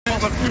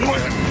You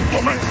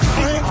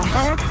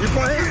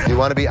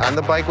want to be on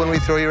the bike when we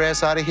throw your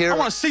ass out of here? I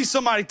want to see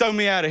somebody throw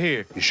me out of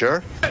here. You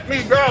sure? Let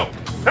me go.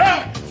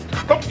 Help!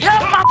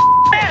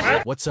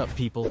 What's up,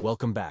 people?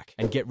 Welcome back.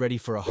 And get ready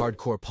for a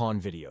hardcore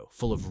pawn video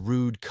full of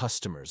rude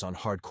customers on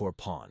hardcore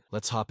pawn.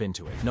 Let's hop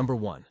into it. Number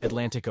 1,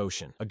 Atlantic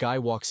Ocean. A guy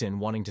walks in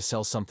wanting to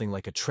sell something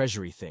like a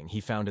treasury thing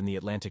he found in the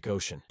Atlantic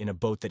Ocean in a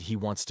boat that he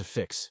wants to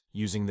fix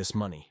using this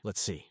money.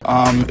 Let's see.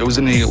 It was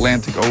in the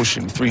Atlantic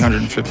Ocean,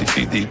 350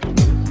 feet deep.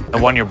 The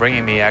one you're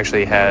bringing me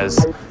actually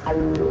has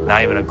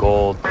not even a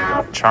gold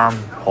charm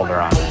holder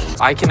on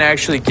it. I can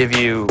actually give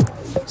you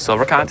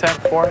silver content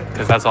for it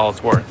because that's all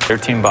it's worth.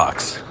 13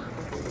 bucks.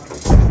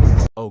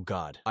 Oh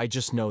god, I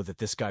just know that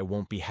this guy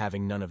won't be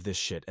having none of this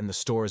shit and the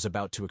store is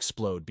about to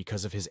explode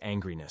because of his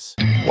angriness.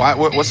 Why?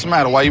 What's the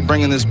matter? Why are you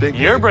bringing this big...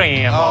 You're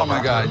bringing him Oh over.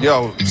 my god,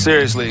 yo,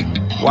 seriously.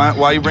 Why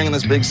are you bringing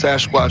this big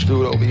Sasquatch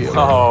dude over here?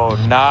 Oh,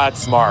 not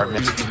smart.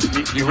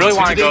 You really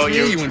want to go...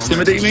 You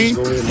intimidate me?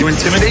 You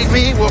intimidate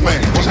me? What,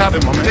 man? What's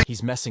happening, my man?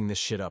 He's messing this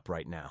shit up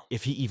right now.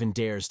 If he even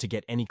dares to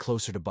get any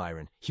closer to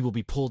Byron, he will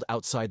be pulled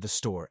outside the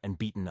store and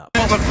beaten up.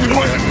 You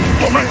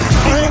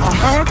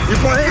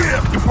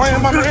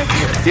playing, my man?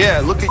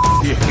 Yeah, look at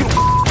you.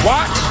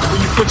 Watch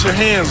when you put your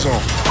hands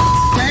on.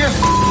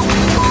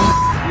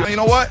 You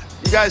know what?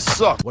 You guys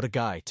suck. What a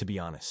guy, to be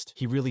honest.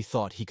 He really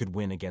thought he could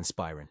win against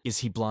Byron. Is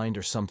he blind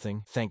or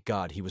something? Thank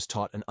God he was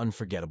taught an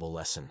unforgettable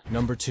lesson.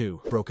 Number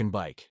 2, broken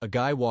bike. A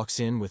guy walks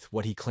in with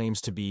what he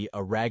claims to be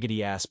a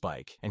raggedy-ass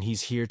bike, and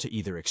he's here to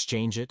either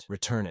exchange it,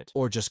 return it,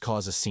 or just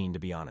cause a scene, to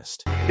be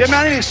honest. Yeah, man,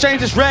 I need to exchange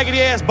this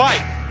raggedy-ass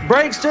bike.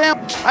 Brakes, jam?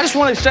 I just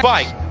want to exchange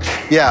bike.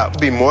 Yeah, I'll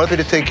be more than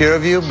to take care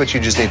of you, but you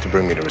just need to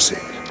bring me the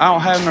receipt. I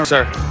don't have no,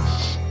 sir.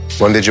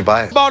 When did you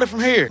buy it? Bought it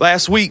from here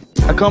last week.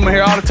 I come in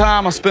here all the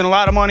time. I spend a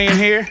lot of money in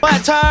here.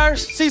 Flat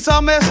tires, seats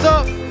all messed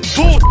up.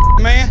 Bull,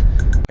 man.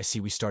 I see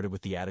we started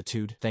with the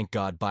attitude. Thank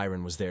God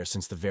Byron was there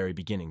since the very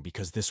beginning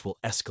because this will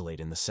escalate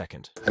in the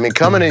second. I mean,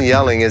 coming in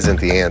yelling isn't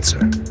the answer.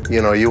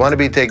 You know, you want to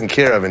be taken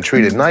care of and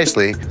treated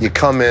nicely. You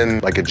come in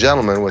like a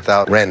gentleman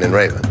without ranting and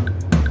raving.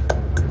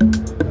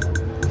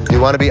 You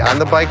want to be on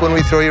the bike when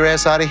we throw your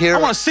ass out of here? I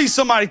want to see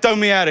somebody throw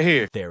me out of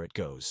here. There it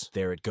goes.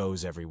 There it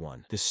goes,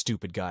 everyone. This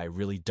stupid guy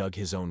really dug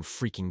his own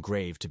freaking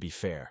grave, to be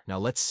fair. Now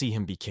let's see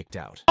him be kicked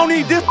out. I don't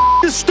need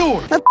this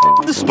store.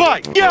 This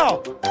bike.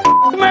 Yo,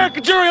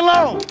 American Jury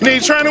alone.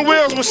 Need training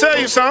wheels, we'll sell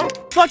you some.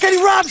 Like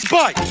Eddie Rob's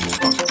bike.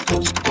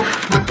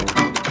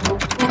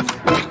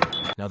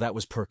 Now that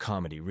was pure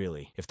comedy,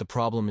 really. If the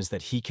problem is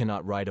that he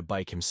cannot ride a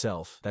bike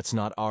himself, that's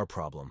not our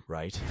problem,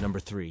 right? Number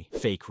 3,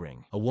 fake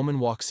ring. A woman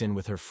walks in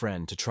with her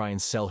friend to try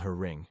and sell her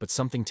ring, but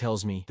something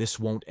tells me this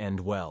won't end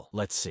well.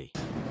 Let's see.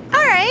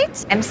 All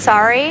right. I'm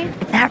sorry.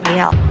 It's not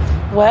real.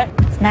 What?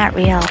 It's not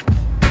real.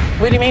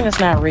 What do you mean it's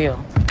not real?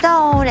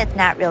 Don't. It's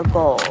not real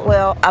gold.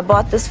 Well, I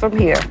bought this from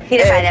here. He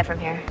didn't buy that from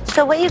here.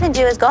 So what you can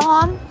do is go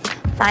home,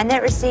 find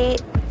that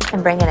receipt,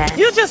 and bring it in.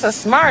 You're just a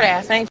smart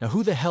ass, ain't you? Now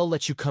who the hell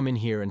let you come in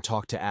here and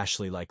talk to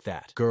Ashley like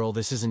that? Girl,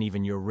 this isn't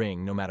even your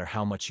ring, no matter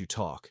how much you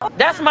talk.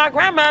 That's my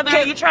grandmother.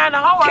 You trying to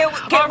hold her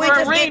over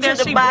a ring that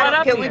she brought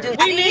up here. We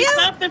need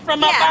something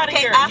from up out of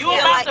here. You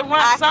about to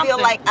run something. I feel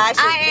like I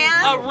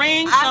should a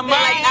ring, some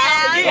money.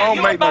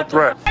 Don't make no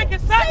threat.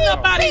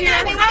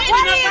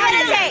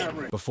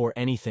 Before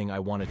anything, I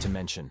wanted to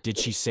mention, did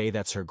she say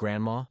that's her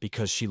grandma?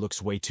 Because she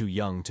looks way too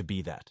young to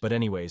be that. But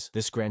anyways,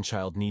 this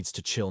grandchild needs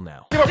to chill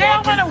now. They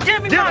don't want to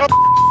give me my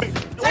Take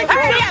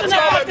something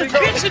about this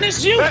bitch and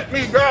it's you. Let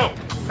me go.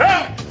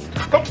 Help!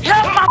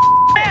 Help my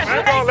ass.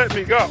 You gonna let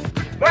me go.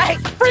 Right.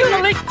 Free the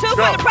leak. 2 for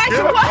the price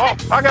of 1.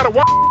 I got a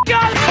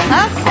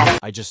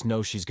I just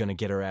know she's gonna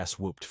get her ass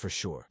whooped for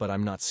sure, but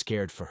I'm not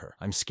scared for her.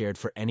 I'm scared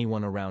for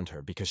anyone around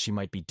her because she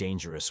might be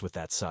dangerous with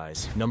that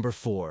size. Number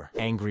 4,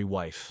 angry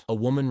wife. A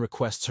woman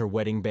requests her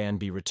wedding band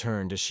be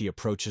returned as she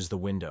approaches the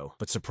window,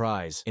 but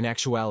surprise, in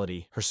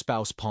actuality, her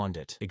spouse pawned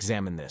it.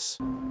 Examine this.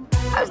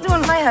 I was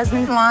doing my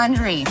husband's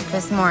laundry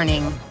this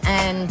morning,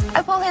 and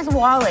I pulled his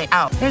wallet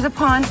out. There's a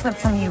pawn slip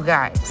from you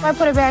guys. So I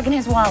put it back in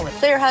his wallet.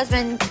 So your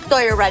husband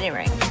stole your wedding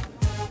ring?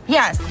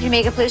 Yes. Did you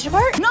make a police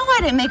report? No, I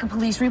didn't make a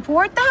police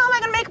report. The hell am I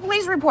gonna make a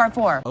police report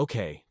for?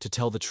 Okay, to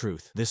tell the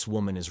truth, this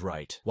woman is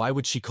right. Why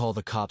would she call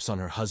the cops on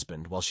her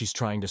husband while she's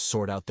trying to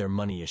sort out their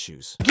money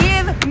issues?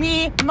 Give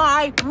me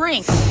my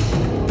ring.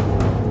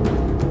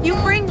 You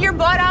bring your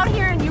butt out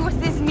here and you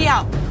assist me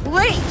out.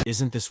 Please.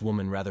 Isn't this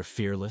woman rather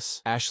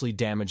fearless? Ashley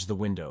damaged the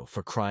window,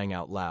 for crying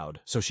out loud,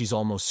 so she's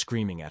almost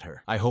screaming at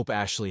her. I hope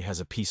Ashley has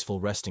a peaceful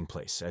resting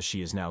place as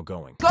she is now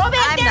going. Go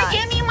back there and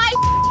give me my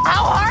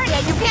How hard?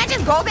 You can't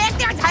just go back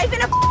there and type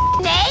in a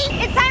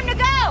name. It's time to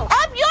go.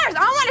 Up yours. I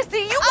want to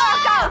see you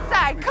walk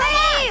outside. Come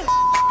on.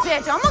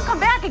 Bitch, I'm gonna come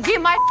back and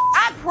get my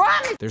I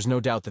promise. There's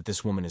no doubt that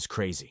this woman is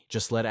crazy.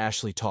 Just let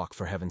Ashley talk,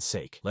 for heaven's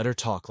sake. Let her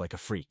talk like a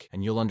freak,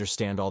 and you'll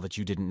understand all that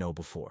you didn't know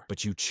before,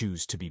 but you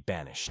choose to be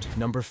banished.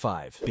 Number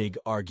 5, big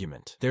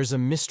argument. There's a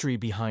mystery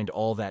behind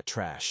all that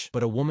trash,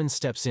 but a woman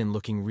steps in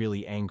looking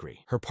really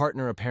angry. Her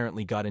partner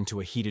apparently got into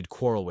a heated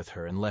quarrel with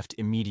her and left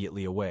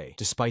immediately away,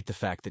 despite the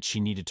fact that she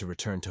needed to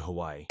return to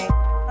Hawaii.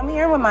 I'm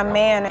here with my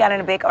man. Got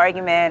in a big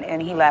argument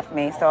and he left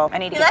me, so I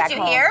need to get back home. He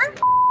left you here?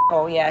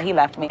 Oh yeah, he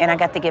left me, and I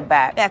got to get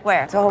back. Back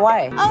where? To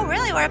Hawaii. Oh,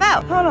 really? Where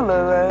about?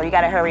 Honolulu. You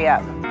gotta hurry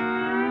up.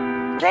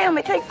 Damn,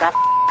 it takes that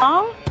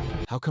long.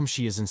 How come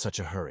she is in such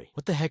a hurry?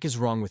 What the heck is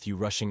wrong with you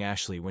rushing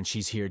Ashley when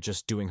she's here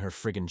just doing her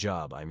friggin'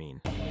 job, I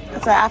mean?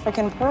 It's an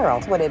African pearl.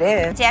 That's what it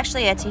is. It's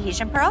actually a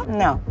Tahitian pearl?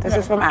 No, this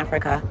is from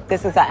Africa.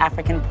 This is an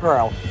African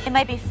pearl. It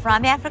might be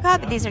from Africa,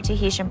 but these are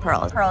Tahitian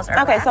pearls. Pearls are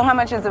Okay, so how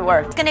much is it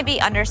worth? It's gonna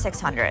be under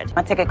 600.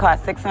 My ticket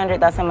costs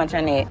 600. That's how much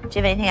I need. Do you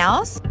have anything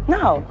else?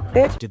 No,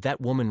 bitch. Did that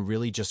woman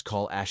really just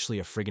call Ashley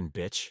a friggin'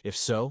 bitch? If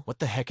so, what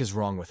the heck is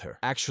wrong with her?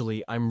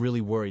 Actually, I'm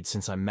really worried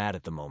since I'm mad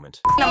at the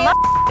moment.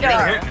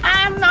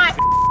 I'm not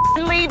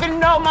leaving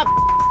no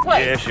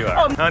place. Yes, you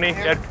are. Honey,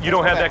 you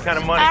don't have that kind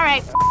of money. All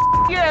right,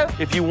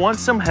 you. If you want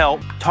some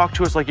help, talk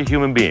to us like a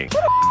human being.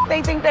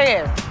 They think they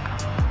is.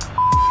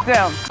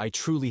 Them. I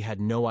truly had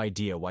no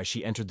idea why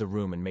she entered the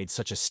room and made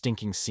such a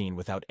stinking scene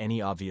without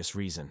any obvious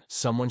reason.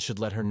 Someone should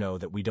let her know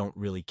that we don't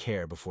really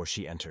care before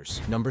she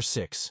enters. Number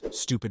 6,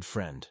 stupid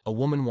friend. A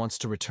woman wants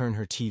to return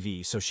her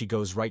TV, so she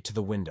goes right to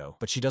the window,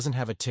 but she doesn't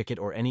have a ticket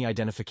or any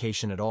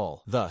identification at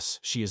all.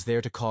 Thus, she is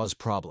there to cause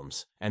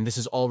problems, and this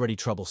is already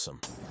troublesome.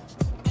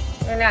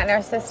 You're not in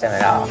our system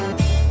at all.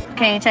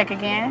 Can you check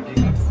again?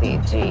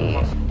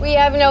 CG. We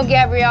have no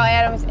Gabrielle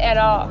Adams at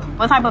all.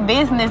 What type of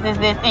business is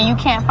this and you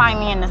can't find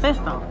me in the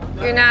system?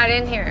 You're not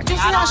in here. You see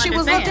how she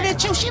was looking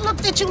at you? She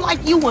looked at you like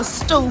you was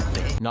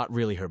stupid. Not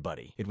really her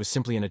buddy. It was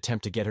simply an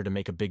attempt to get her to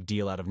make a big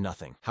deal out of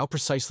nothing. How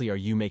precisely are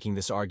you making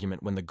this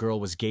argument when the girl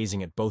was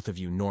gazing at both of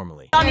you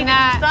normally? You're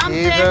not.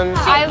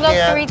 I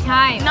looked 3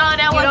 times. No,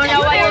 that was. You don't know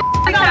what you're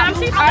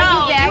talking about.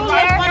 Are you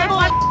back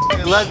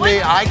there? Let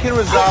me, I can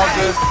resolve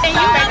this. And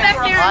you go back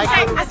there and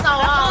take. I saw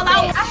all of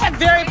it. I have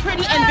very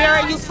pretty and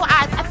very useful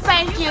eyes.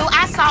 Thank you.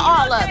 I saw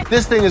all of it.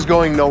 This thing is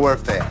going nowhere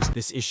fast.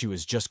 This issue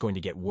is just going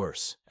to get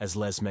worse, as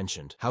Les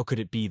mentioned. How could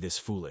it be this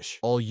foolish?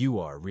 All you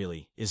are,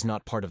 really, is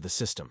not part of the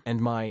system.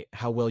 And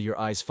how well your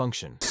eyes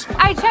function.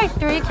 I checked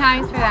 3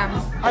 times for them.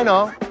 I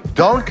know.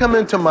 Don't come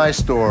into my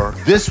store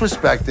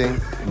disrespecting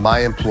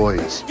my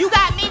employees. You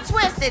got me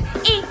twisted.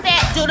 Eat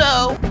that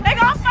doodoo. They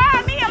gonna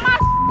fire me and my.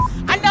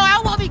 I know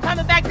I won't be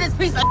coming back to this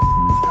piece of.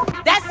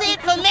 That's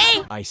it for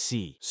me. I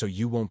see. So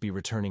you won't be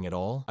returning at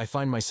all? I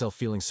find myself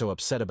feeling so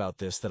upset about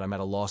this that I'm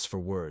at a loss for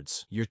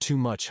words. You're too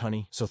much,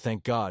 honey, so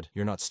thank God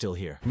you're not still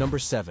here. Number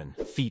 7,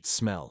 feet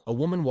smell. A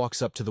woman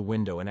walks up to the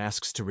window and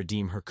asks to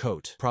redeem her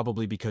coat,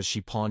 probably because she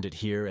pawned it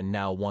here and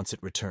now wants it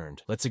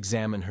returned. Let's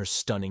examine her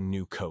stunning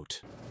new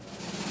coat.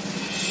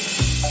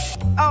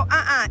 Oh,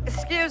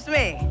 excuse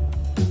me.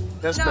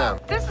 Yes, ma'am.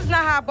 This is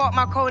not how I bought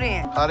my coat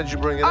in. How did you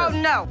bring it in? Oh,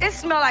 no. It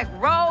smelled like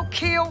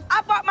roadkill.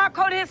 I bought my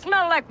coat in,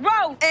 smelled like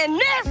road. And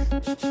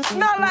this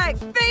smelled like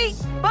feet,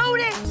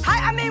 booty.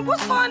 I mean,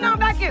 what's going on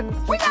back here?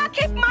 We gotta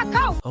keep my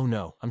coat. Oh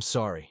no, I'm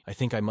sorry. I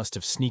think I must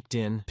have sneaked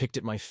in, picked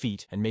at my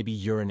feet, and maybe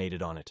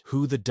urinated on it.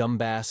 Who the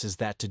dumbass is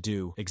that to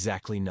do?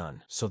 Exactly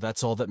none. So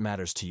that's all that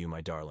matters to you,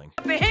 my darling.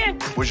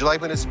 Would you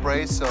like me to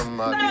spray some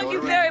Thank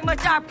you very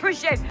much. I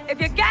appreciate it.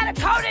 If you got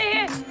a coat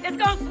in here, it's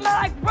gonna smell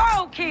like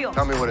roadkill.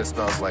 Tell me what it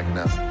smells like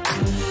now.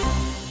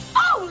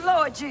 Oh,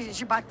 Lord Jesus,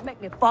 you're about to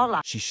make me fall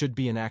off. She should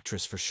be an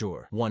actress for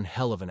sure. One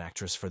hell of an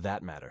actress for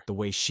that matter. The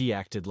way she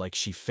acted like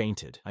she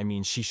fainted. I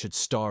mean, she should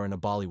star in a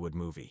Bollywood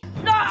movie.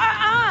 No,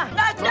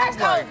 not that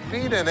coat.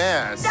 Feet and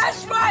ass.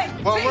 That's right.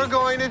 What we're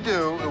going to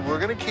do, we're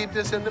going to keep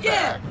this in the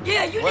back.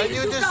 Yeah, you when need to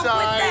you do something with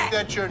decide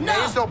that your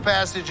nasal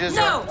passages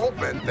are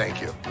open,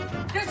 thank you.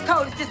 This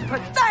coat is just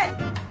pathetic,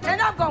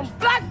 and I'm gonna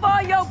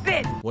blackball your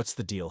bitch. What's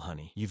the deal,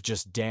 honey? You've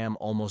just damn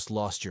almost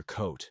lost your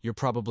coat. You're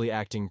probably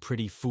acting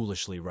pretty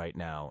foolishly right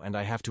now, and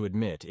I have to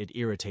admit, it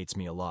irritates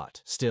me a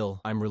lot.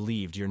 Still, I'm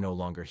relieved you're no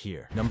longer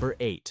here. Number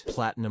 8,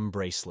 platinum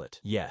bracelet.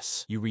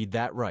 Yes, you read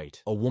that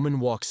right. A woman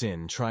walks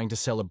in trying to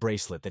sell a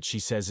bracelet that she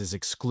says is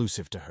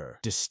exclusive to her.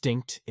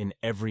 Distinct in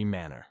every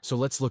manner. So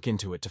let's look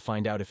into it to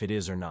find out if it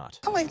is or not.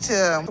 I'd like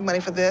to put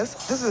money for this.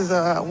 This is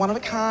one of a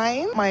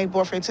kind. My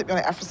boyfriend took me on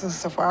an African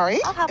safari.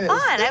 Oh, how fun.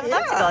 I would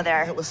love to go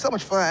there. It was so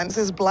much fun. This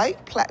is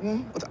Blight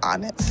Platinum with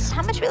onyx.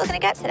 How much are we looking to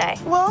get today?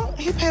 Well,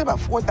 he paid about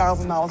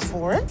 $4,000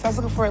 for it. So I was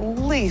looking for at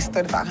least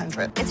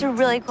 $3,500. It's a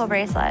really cool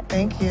bracelet.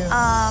 Thank you.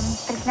 But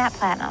it's not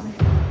platinum.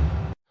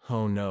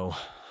 Oh no,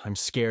 I'm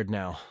scared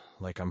now.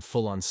 Like I'm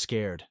full on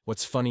scared.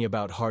 What's funny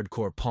about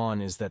hardcore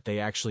pawn is that they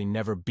actually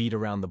never beat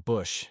around the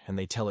bush and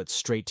they tell it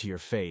straight to your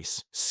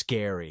face.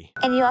 Scary.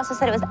 And you also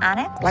said it was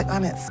onyx? Like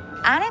onyx.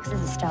 Onyx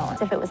is a stone.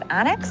 If it was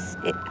onyx,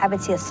 I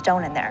would see a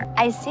stone in there.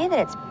 I see that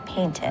it's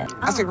painted.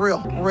 I see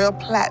real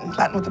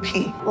platinum with a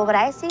P. Well, what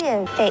I see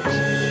is fake.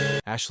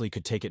 Ashley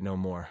could take it no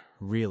more.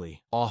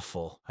 Really.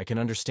 Awful. I can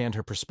understand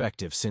her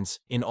perspective since,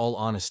 in all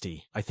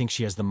honesty, I think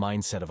she has the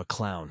mindset of a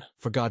clown.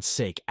 For God's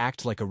sake,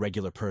 act like a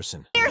regular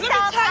person.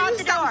 Yourself out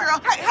the door.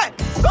 Girl. Hey,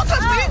 don't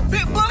touch me,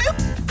 big bully.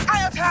 I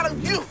am tired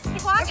of you.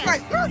 Keep walking.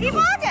 Right. Keep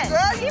walking.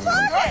 Girl, Keep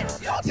walking.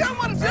 You don't tell me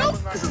what to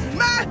do. This is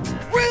my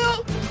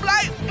real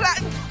Blight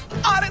Platinum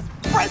onyx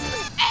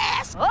bracelet.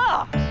 Ass.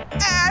 Oh.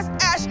 Ass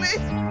Ashley.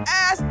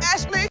 Ass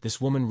Ashley. This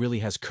woman really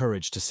has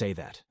courage to say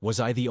that. Was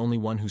I the only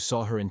one who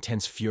saw her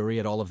intense fury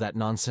at all of that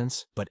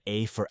nonsense? But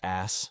A for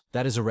ass?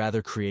 That is a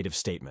rather creative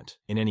statement.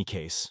 In any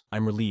case,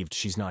 I'm relieved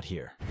she's not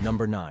here.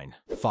 Number 9.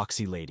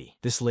 Foxy lady.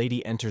 This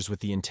lady enters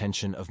with the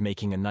intention of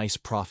making a nice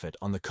profit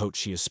on the coat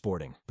she is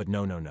sporting. But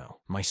no.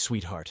 My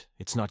sweetheart,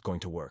 it's not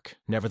going to work.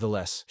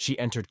 Nevertheless, she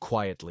entered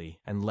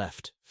quietly and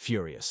left,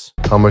 furious.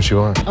 How much you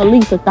want? At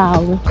least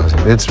 1,000.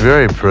 It's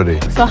very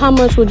pretty. So how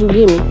much would you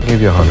give me? I'll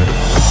give you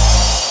 100.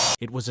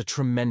 It was a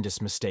tremendous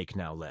mistake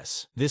now,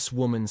 Les. This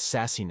woman's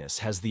sassiness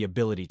has the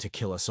ability to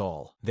kill us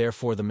all.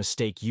 Therefore, the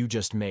mistake you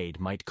just made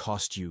might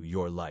cost you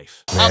your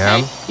life.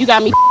 Ma'am? Okay, you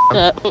got me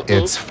up.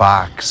 It's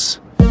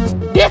Fox.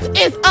 This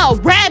is a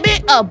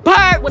rabbit, a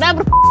bird,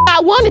 whatever the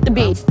I want it to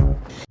be.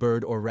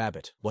 Bird or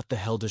rabbit, what the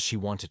hell does she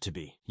want it to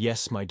be?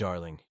 Yes, my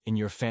darling, in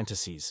your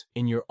fantasies,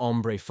 in your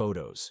ombre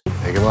photos.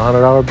 Take him a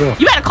 $100 bill.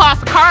 You better call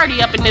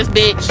security up in this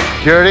bitch.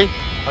 Security?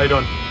 How you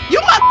doing? You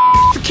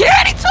mother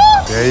security too?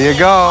 There you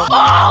go.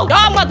 Oh,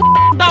 y'all mother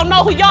don't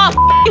know who y'all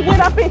with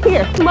up in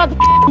here. Mother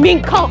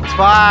mink coat. It's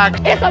Fox.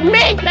 It's a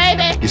mink,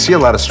 baby. You see a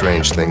lot of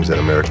strange things at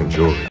American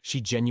Jewelry.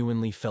 She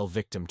genuinely fell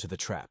victim to the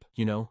trap.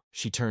 You know,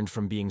 she turned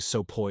from being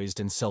so poised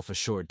and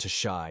self-assured to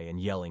shy and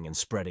yelling and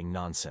spreading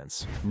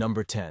nonsense.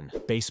 Number 10.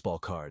 Baseball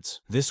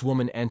cards. This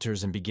woman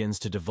enters and begins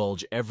to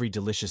divulge every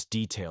delicious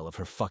detail of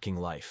her fucking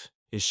life.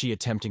 Is she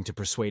attempting to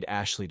persuade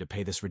Ashley to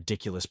pay this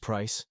ridiculous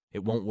price?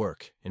 It won't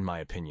work, in my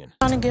opinion.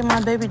 I'm trying to get my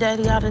baby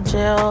daddy out of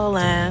jail,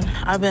 and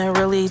I've been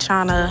really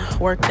trying to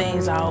work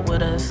things out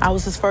with us. I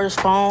was his first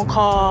phone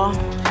call,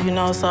 you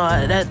know, so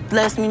that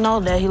lets me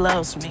know that he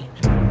loves me.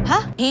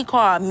 Huh? He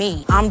called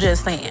me. I'm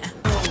just saying.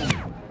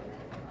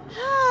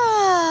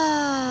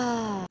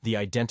 The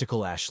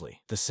identical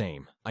Ashley. The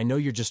same. I know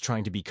you're just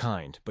trying to be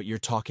kind, but you're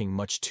talking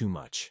much too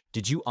much.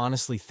 Did you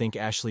honestly think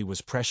Ashley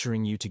was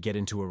pressuring you to get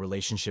into a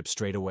relationship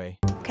straight away?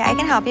 Okay, I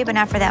can help you, but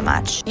not for that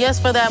much. Yes,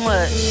 for that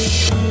much.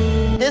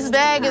 This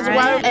bag is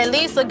worth at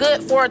least a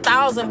good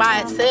 $4,000 by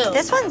itself.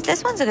 This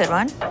one's a good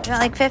one. You want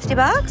like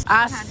 $50?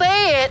 I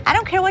said. I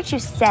don't care what you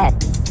said.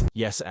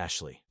 Yes,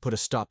 Ashley. Put a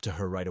stop to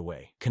her right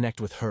away. Connect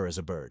with her as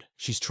a bird.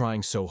 She's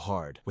trying so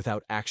hard,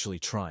 without actually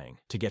trying,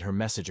 to get her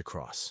message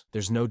across.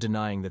 There's no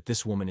denying that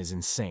this woman is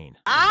insane.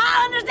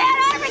 I understand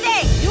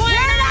everything. You're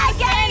not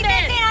getting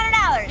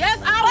 $1,500.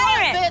 Yes, I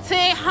want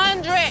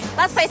 $1,500.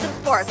 Let's play some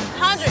sports.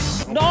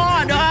 100. No,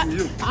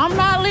 I'm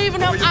not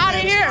leaving him out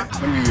of here.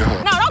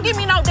 No, don't give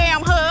me no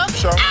damn hug.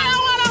 Sure. I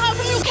don't want a hug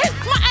from you. Kiss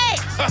my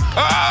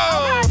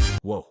ass.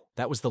 Whoa.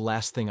 That was the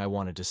last thing I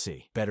wanted to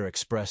see. Better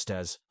expressed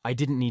as, I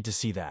didn't need to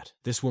see that.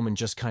 This woman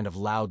just kind of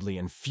loudly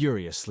and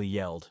furiously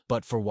yelled.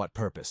 But for what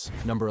purpose?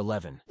 Number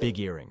 11. Big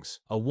earrings.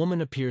 A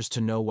woman appears to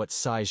know what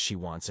size she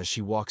wants as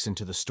she walks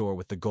into the store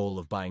with the goal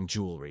of buying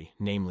jewelry,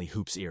 namely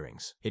hoops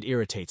earrings. It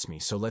irritates me,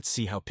 so let's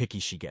see how picky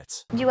she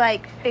gets. Do you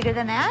like bigger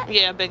than that?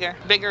 Yeah, bigger.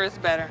 Bigger is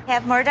better.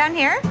 Have more down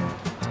here?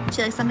 Would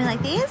you like something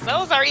like these?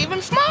 Those are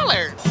even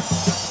smaller.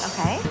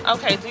 Okay.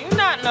 Okay, do you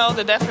not know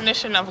the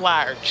definition of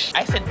large?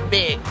 I said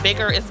big.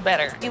 Bigger is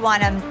better. You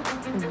want them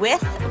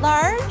with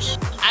large?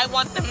 I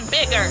want them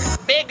bigger.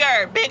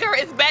 Bigger. Bigger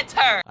is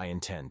better. I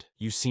intend.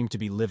 You seem to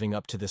be living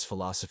up to this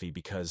philosophy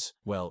because,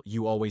 well,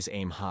 you always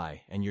aim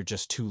high, and you're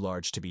just too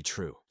large to be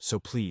true. So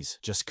please,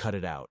 just cut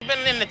it out. I've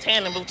been in the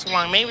tandem booth too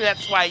long. Maybe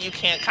that's why you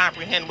can't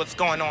comprehend what's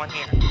going on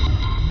here.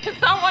 Can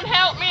someone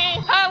help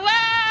me?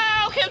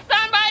 Hello? Can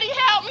somebody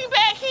help me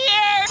back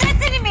here?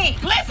 Listen to me.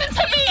 Listen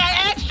to me.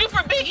 I asked you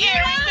for big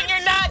earrings and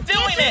you're not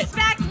doing it.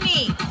 Disrespect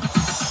me.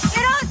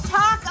 You don't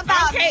talk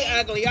about Okay, me.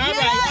 ugly. All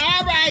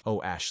right.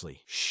 Oh,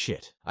 Ashley,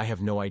 shit. I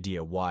have no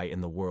idea why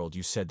in the world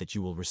you said that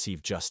you will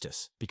receive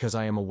justice, because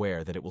I am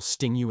aware that it will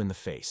sting you in the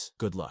face.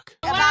 Good luck.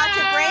 About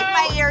to break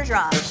my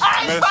eardrum.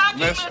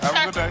 Miss, have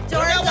a good day.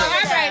 Doors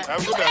over there.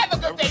 Have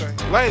a good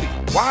day. Lady,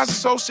 why is it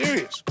so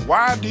serious?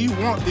 Why do you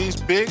want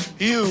these big,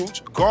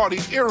 huge, gaudy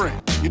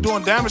earrings? You're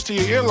doing damage to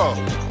your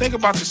earlobe. Think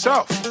about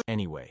yourself.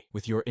 Anyway,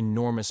 with your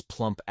enormous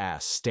plump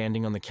ass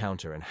standing on the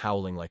counter and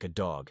howling like a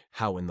dog,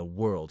 how in the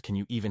world can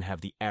you even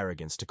have the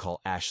arrogance to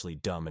call Ashley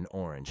dumb and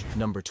orange?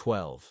 Number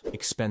 12.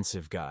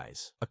 Expensive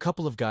guys. A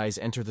couple of guys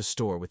enter the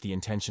store with the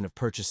intention of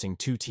purchasing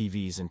 2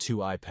 TVs and 2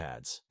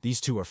 iPads.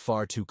 These 2 are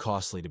far too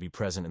costly to be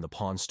present in the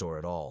pawn store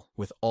at all.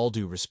 With all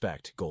due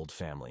respect, Gold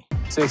family.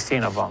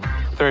 16 of them.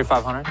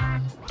 3,500.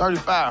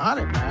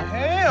 3,500, man.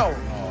 Hell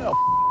no.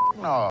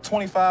 No,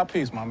 25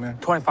 piece, my man.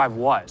 25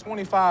 what?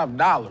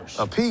 $25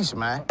 a piece,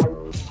 man.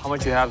 How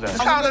much you have there?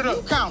 Count it up.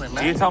 You count it,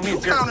 man. You tell me.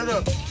 Count it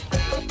up.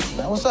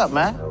 Man, what's up,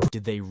 man?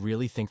 Did they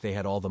really think they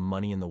had all the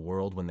money in the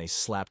world when they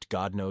slapped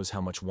God knows how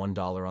much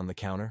 $1 on the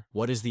counter?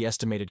 What is the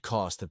estimated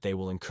cost that they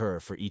will incur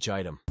for each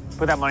item?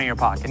 Put that money in your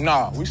pocket.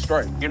 Nah, we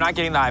straight. You're not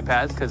getting the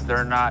iPads because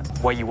they're not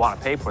what you want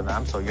to pay for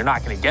them, so you're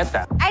not going to get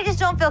that. I just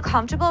don't feel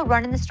comfortable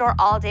running the store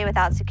all day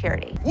without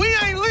security. We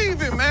ain't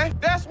leaving, man.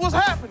 That's what's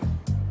happening.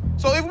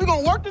 So if we're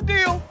gonna work the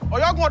deal,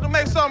 or y'all going to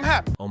make something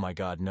happen? Oh my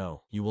God,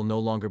 no. You will no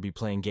longer be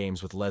playing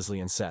games with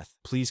Leslie and Seth.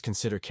 Please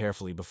consider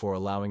carefully before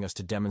allowing us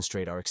to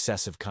demonstrate our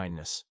excessive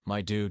kindness.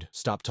 My dude,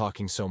 stop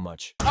talking so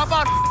much. How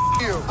about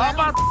you? How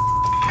about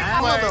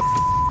mother?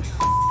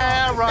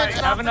 Yeah, right.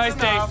 Have a nice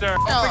day, sir.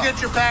 Don't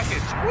forget your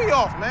package. We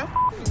off, man.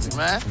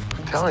 Man.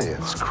 I'm telling you,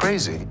 it's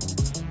crazy.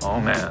 Oh,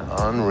 man.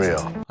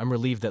 Unreal. I'm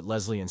relieved that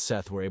Leslie and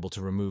Seth were able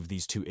to remove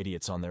these two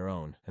idiots on their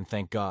own, and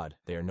thank God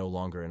they are no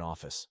longer in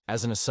office.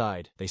 As an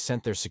aside, they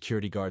sent their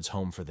security guards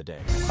home for the day.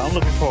 I'm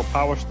looking for a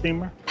power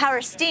steamer.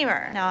 Power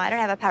steamer? No, I don't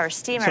have a power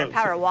steamer.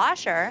 Power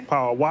washer.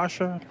 Power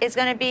washer? It's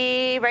gonna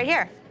be right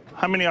here.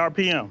 How many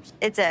RPMs?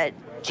 It's a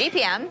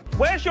GPM.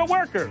 Where's your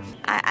workers?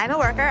 I'm a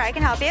worker. I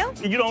can help you.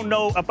 You don't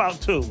know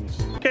about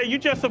tools. Okay, you're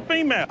just a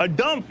female, a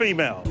dumb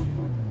female.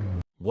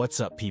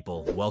 What's up,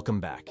 people? Welcome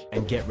back,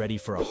 and get ready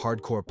for a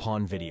hardcore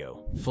pawn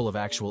video, full of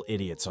actual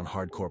idiots on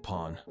hardcore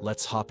pawn.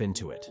 Let's hop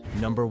into it.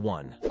 Number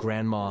 1,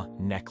 grandma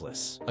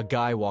necklace. A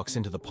guy walks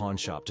into the pawn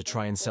shop to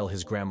try and sell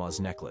his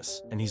grandma's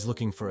necklace, and he's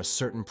looking for a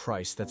certain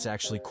price that's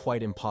actually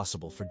quite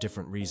impossible for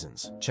different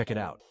reasons. Check it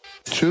out.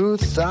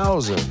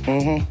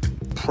 2,000.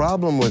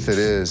 Problem with it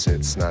is,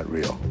 it's not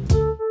real.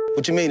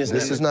 What you mean it's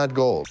This is not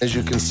gold. As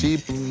you can see,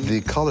 the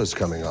color's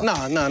coming up. No.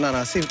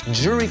 See,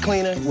 jewelry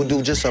cleaner will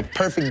do just a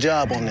perfect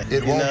job on that.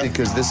 It won't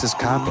because this is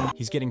copper.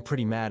 He's getting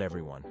pretty mad,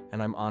 everyone,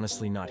 and I'm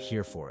honestly not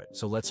here for it.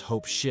 So let's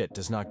hope shit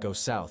does not go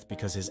south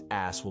because his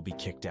ass will be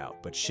kicked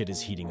out, but shit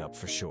is heating up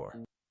for sure.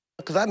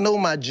 Because I know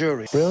my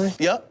jewelry. Really?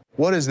 Yep.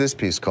 What is this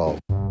piece called?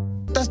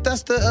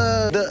 That's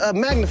the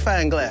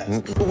magnifying glass.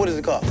 What is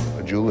it called?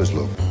 A jeweler's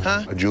loop.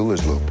 Huh? A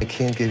jeweler's loop. I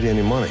can't give you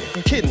any money.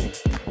 You kidding me?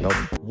 Nope.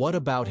 What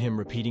about him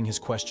repeating his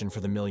question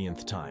for the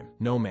millionth time?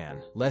 No,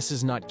 man. Les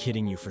is not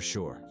kidding you for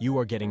sure. You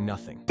are getting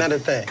nothing. Not a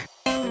thing.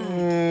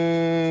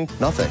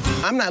 Nothing.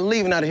 I'm not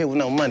leaving out of here with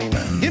no money,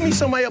 man. Give me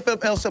somebody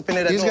else up in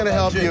there that He's knows gonna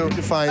about help you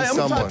to find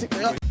someone.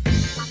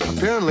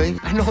 Apparently,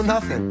 I know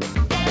nothing.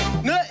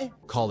 Nothing.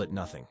 Call it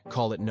nothing.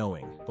 Call it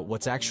knowing. But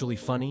what's actually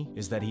funny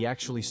is that he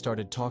actually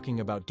started talking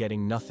about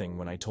getting nothing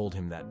when I told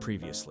him that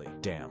previously.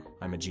 Damn,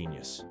 I'm a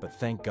genius. But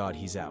thank God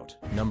he's out.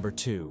 Number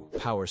 2,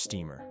 power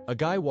steamer. A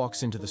guy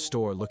walks into the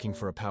store looking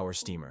for a power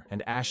steamer,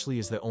 and Ashley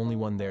is the only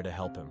one there to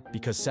help him,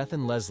 because Seth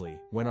and Leslie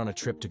went on a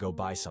trip to go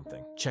buy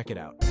something. Check it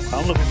out.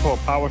 I'm looking for a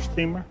power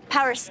steamer.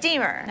 Power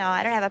steamer? No,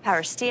 I don't have a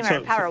power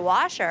steamer. Power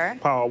washer.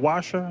 Power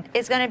washer?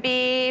 It's gonna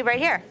be right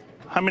here.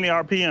 How many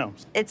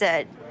RPMs? It's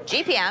a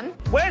GPM.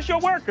 Where's your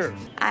workers?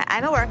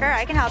 I'm a worker.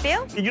 I can help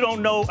you. You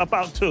don't know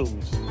about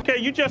tools. Okay,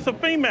 you're just a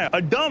female,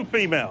 a dumb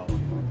female.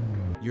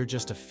 You're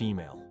just a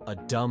female. A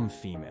dumb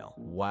female.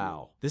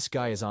 Wow. This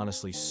guy is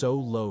honestly so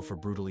low for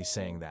brutally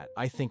saying that.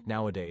 I think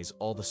nowadays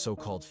all the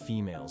so-called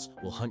females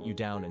will hunt you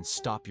down and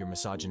stop your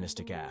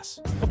misogynistic ass.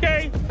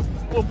 Okay,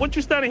 well, what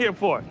you standing here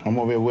for? I'm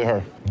over here with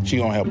her. She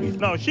gonna help me.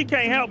 No, she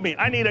can't help me.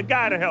 I need a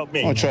guy to help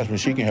me. Oh, trust me,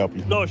 she can help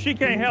you. No, she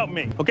can't help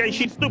me. Okay,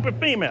 she's stupid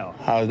female.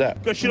 How's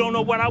that? Because she don't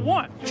know what I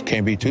want. She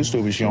can't be too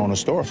stupid. She own a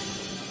store.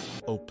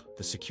 Ope,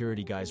 the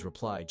security guy's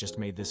reply just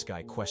made this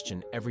guy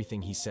question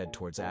everything he said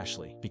towards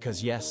Ashley.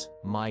 Because yes,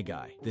 my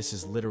guy, this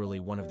is literally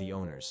one of the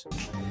owners.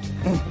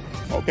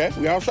 Okay,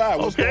 we outside.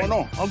 What's going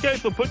on? Okay,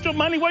 so put your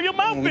money where your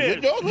mouth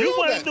is. You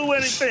wouldn't do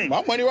anything.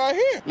 My money right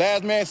here.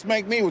 Last man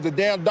spanked me was the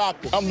damn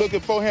doctor. I'm looking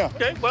for him.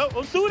 Okay, well,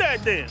 let's do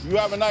that then. You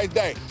have a nice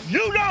day.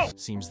 You don't!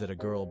 Seems that a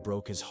girl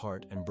broke his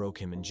heart and broke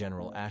him in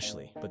general,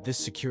 Ashley. But this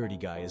security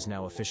guy is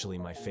now officially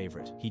my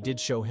favorite. He did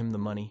show him the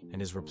money,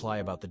 and his reply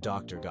about the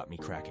doctor got me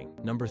cracking.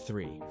 Number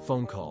 3,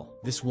 phone call.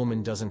 This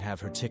woman doesn't have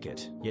her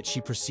ticket, yet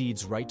she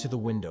proceeds right to the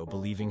window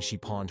believing she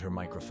pawned her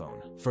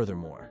microphone.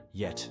 Furthermore,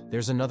 yet,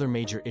 there's another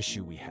major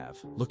issue we have.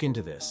 Look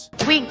into this.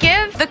 We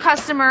give the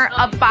customer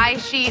a buy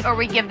sheet or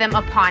we give them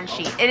a pawn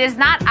sheet. It is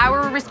not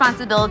our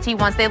responsibility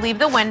once they leave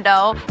the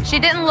window. She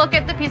didn't look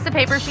at the piece of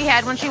paper she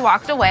had when she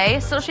walked away,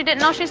 so she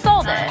didn't know she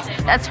sold it.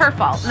 That's her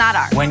fault, not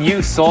ours. When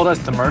you sold us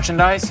the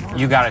merchandise,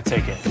 you got a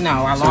ticket.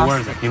 No, I so lost where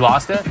is it. You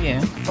lost it?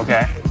 Yeah.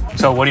 Okay.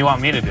 So what do you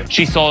want me to do?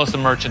 She sold us the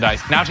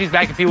merchandise. Now she's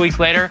back a few weeks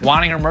later,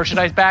 wanting her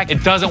merchandise back.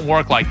 It doesn't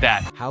work like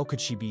that. How could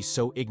she be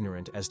so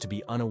ignorant as to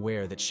be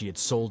unaware that she had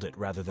sold it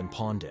rather than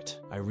pawned it?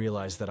 I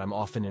realize that I'm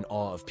often in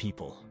awe of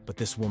people, but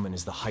this woman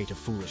is the height of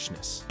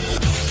foolishness.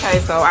 Okay,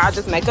 so I'll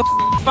just make a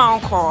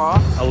phone call.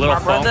 A little My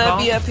phone brother call?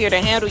 will be up here to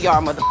handle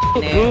y'all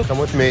motherfucking ass. Come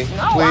with me.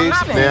 No, I'm Please,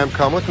 not gonna ma'am,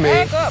 come with me.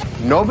 back up.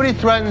 Nobody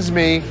threatens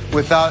me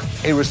without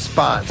a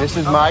response. This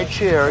is my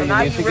chair. So You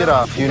now need to you get really-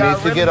 up. You you need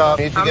got to get up.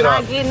 You need to I'm get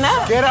not up. getting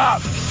up. Get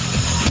up.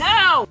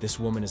 No! This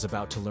woman is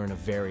about to learn a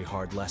very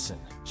hard lesson.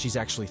 She's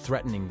actually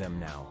threatening them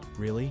now.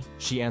 Really?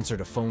 She answered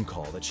a phone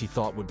call that she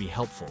thought would be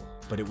helpful,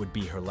 but it would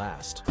be her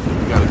last. You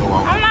gotta go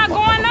out. I'm not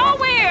going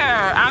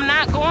nowhere. I'm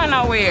not going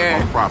nowhere.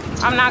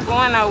 I'm not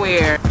going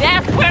nowhere.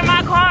 That's where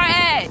my car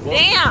at.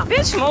 Damn,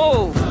 bitch,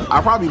 move.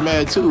 I'll probably be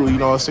mad too, you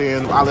know what I'm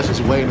saying? I'll let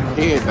you weigh her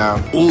head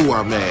down. Ooh,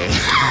 I'm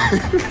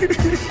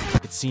mad.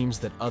 It seems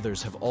that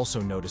others have also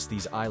noticed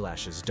these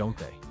eyelashes, don't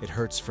they? It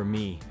hurts for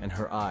me and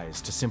her eyes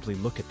to simply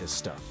look at this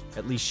stuff.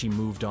 At least she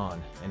moved on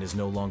and is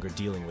no longer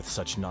dealing with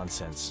such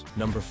nonsense.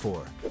 Number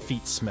 4,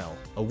 feet smell.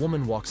 A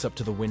woman walks up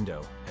to the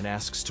window and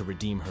asks to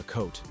redeem her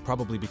coat,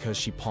 probably because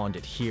she pawned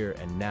it here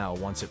and now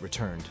wants it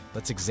returned.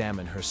 Let's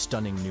examine her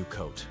stunning new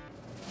coat.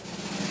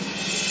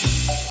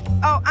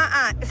 Oh,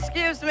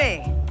 excuse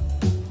me.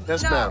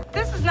 Yes, no, ma'am.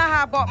 This is not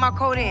how I bought my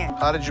coat in.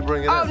 How did you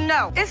bring it Oh, in?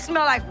 no. It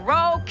smelled like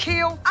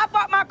roadkill. I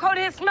bought my coat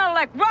in, it smelled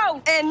like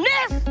road. And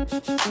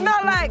this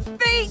smelled like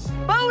feet,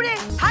 booty.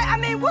 I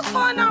mean, what's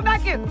going on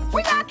back here?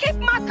 We gotta keep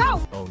my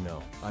coat. Oh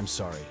no, I'm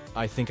sorry.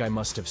 I think I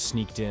must have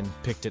sneaked in,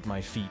 picked at my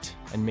feet,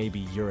 and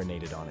maybe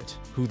urinated on it.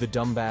 Who the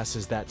dumbass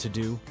is that to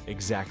do?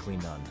 Exactly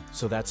none.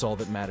 So that's all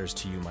that matters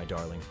to you, my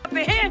darling. Up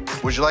in here.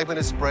 Would you like me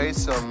to spray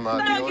some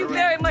Thank you deodorant?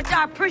 very much.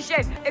 I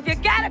appreciate it. If you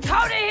got a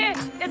coat in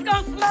here, it's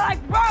gonna smell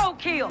like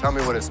roadkill. Tell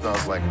me what it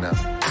smells like now.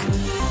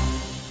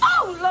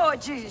 Oh,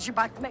 Lord Jesus, you're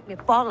about to make me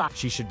fall out.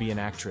 She should be an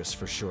actress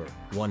for sure.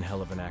 One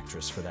hell of an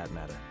actress for that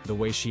matter. The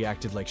way she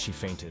acted like she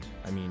fainted.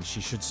 I mean,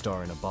 she should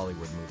star in a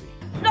Bollywood movie.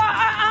 No,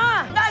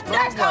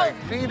 that's like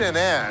feet and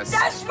ass.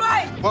 That's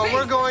right. What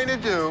we're going to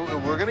do,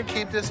 we're going to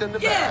keep this in the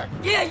back.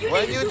 Yeah, you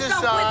when need to you do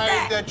something with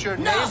decide that your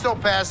nasal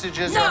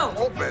passages are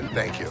open,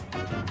 thank you.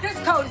 This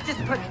coat is just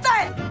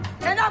pathetic,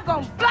 and I'm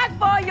gonna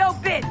blackball your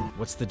bitch.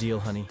 What's the deal,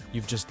 honey?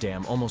 You've just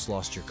almost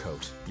lost your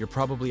coat. You're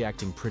probably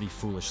acting pretty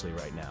foolishly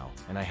right now,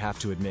 and I have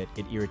to admit,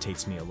 it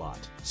irritates me a lot.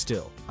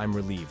 Still, I'm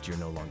relieved you're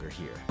no longer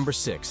here. Number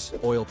 6,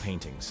 oil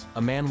paintings.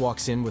 A man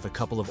walks in with a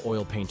couple of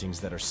oil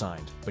paintings that are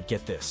signed, but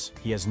get this,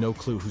 he has no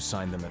clue who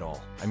signed them at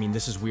all. I mean,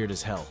 this is weird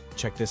as hell.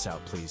 Check this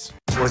out, please.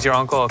 Was your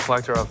uncle a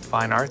collector of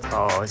fine art?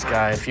 Oh, this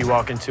guy, if you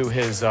walk into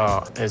his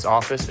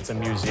office, it's a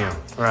museum.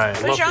 Right.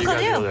 What does your uncle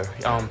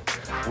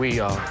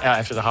do?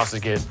 After the houses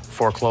get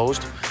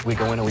foreclosed, we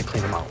go in and we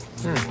clean them out.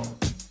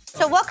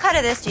 So what cut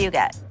of this do you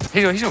get?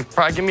 He's gonna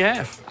probably give me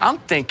half. I'm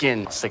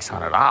thinking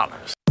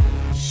 $600.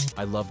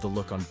 I love the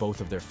look on both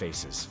of their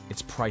faces.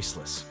 It's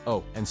priceless.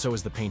 Oh, and so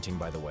is the painting,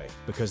 by the way,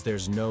 because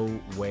there's no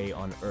way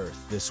on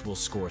earth this will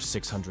score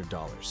 $600.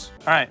 All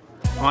right.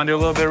 Want to do a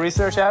little bit of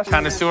research, Ash?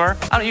 Connoisseur?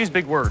 I don't use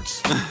big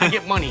words. I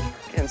get money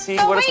and see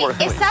So what wait, it's worth.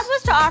 if Seth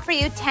was to offer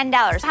you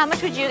 $10, how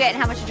much would you get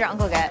and how much did your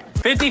uncle get?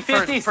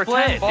 50-50 for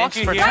split. 10 bucks, Did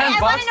you for hear? 10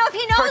 I want to know if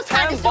he knows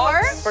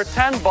connoisseur. For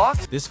 10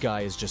 bucks? This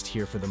guy is just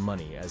here for the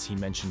money, as he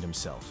mentioned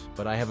himself.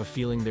 But I have a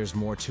feeling there's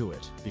more to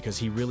it, because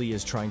he really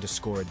is trying to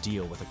score a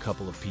deal with a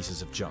couple of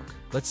pieces of junk.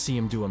 Let's see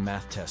him do a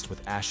math test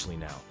with Ashley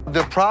now.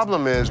 The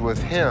problem is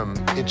with him,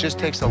 it just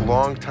takes a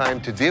long time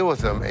to deal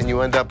with him, and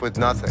you end up with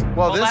nothing.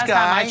 Well, this last guy...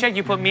 time I checked,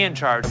 you put me in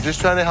charge. I'm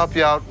just trying to help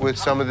you out with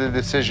some of the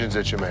decisions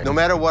that you make. No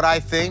matter what I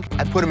think,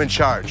 I put him in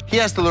charge. He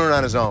has to learn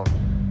on his own.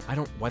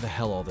 Why the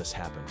hell all this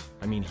happened?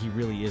 I mean, he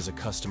really is a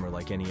customer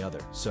like any other.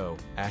 So,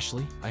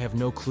 Ashley, I have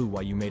no clue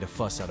why you made a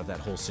fuss out of that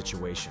whole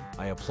situation.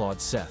 I applaud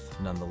Seth,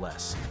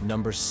 nonetheless.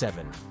 Number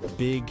 7,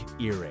 big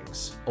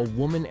earrings. A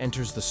woman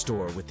enters the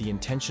store with the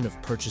intention of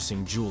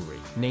purchasing jewelry,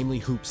 namely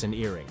hoops and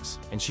earrings,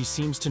 and she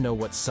seems to know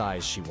what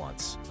size she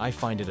wants. I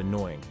find it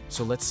annoying,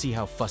 so let's see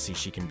how fussy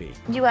she can be.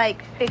 You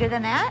like bigger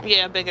than that?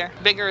 Yeah, bigger.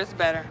 Bigger is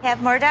better.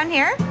 Have more down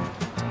here?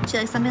 Do you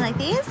like something like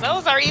these?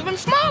 Those are even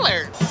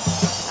smaller.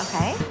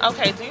 Okay.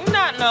 Okay, do you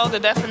not know the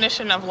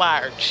definition of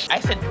large?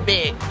 I said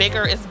big.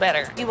 Bigger is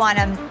better. You want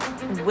them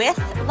with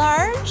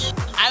large?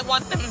 I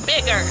want them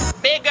bigger.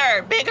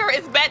 Bigger. Bigger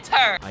is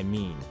better. I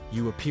mean,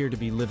 you appear to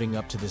be living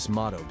up to this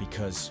motto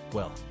because,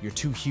 well, you're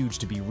too huge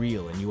to be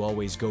real and you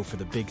always go for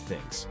the big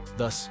things.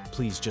 Thus,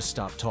 please just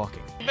stop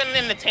talking. I've been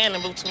in the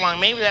tandem booth too long.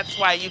 Maybe that's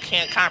why you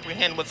can't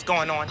comprehend what's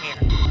going on here.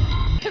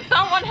 Can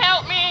someone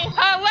help me?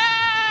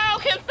 Hello?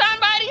 Can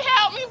somebody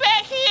help me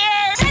back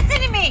here?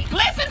 Listen to me.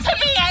 Listen to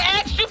me. I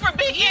asked you for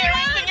big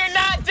earrings and you're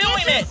not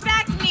doing it.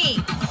 Disrespect me.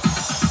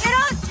 You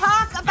don't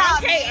talk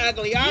about me. Okay,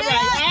 ugly. All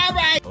right. All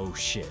right. Oh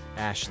shit,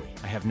 Ashley,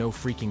 I have no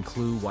freaking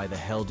clue why the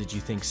hell did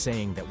you think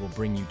saying that will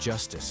bring you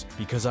justice,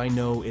 because I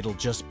know it'll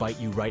just bite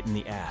you right in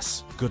the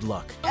ass. Good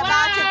luck.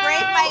 About to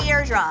break my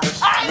eardrums.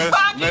 I'm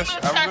talking, Miss,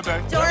 have a good day.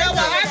 Doors All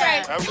over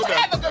right. Have a You good day.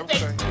 have a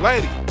good day.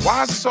 Lady,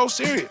 why is it so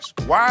serious?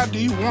 Why do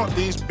you want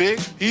these big,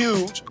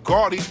 huge,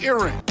 gaudy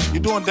earrings?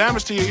 You're doing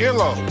damage to your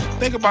earlobe.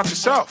 Think about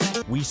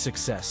yourself. We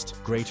successed.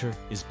 Greater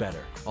is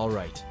better. All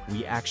right,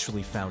 we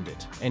actually found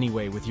it.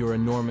 Anyway, with your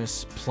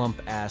enormous, plump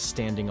ass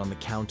standing on the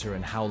counter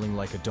and howling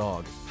like a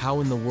dog,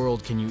 how in the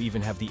world can you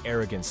even have the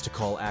arrogance to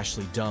call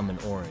Ashley dumb and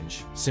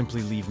orange?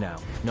 Simply leave now.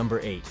 Number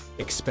 8,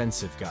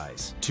 expensive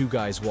guys. 2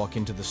 guys walk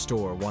into the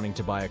store wanting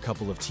to buy a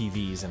couple of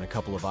TVs and a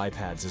couple of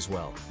iPads as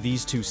well.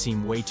 These 2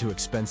 seem way too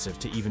expensive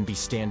to even be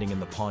standing in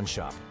the pawn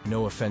shop.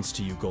 No offense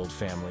to you, Gold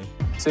family.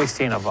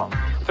 16 of them.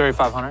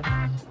 3,500.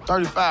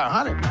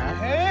 3,500, man.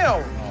 Hell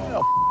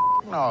no.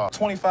 No,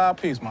 25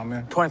 piece, my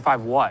man.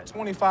 25 what?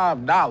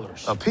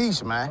 $25 a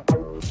piece, man.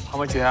 How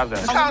much you have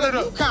there? Count it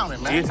up. Count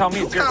it, man. You tell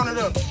me. Count it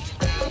up.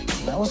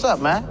 Man, what's up,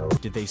 man?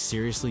 Did they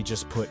seriously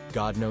just put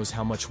God knows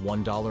how much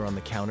 $1 on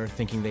the counter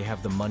thinking they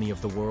have the money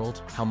of the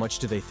world? How much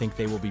do they think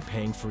they will be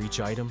paying for each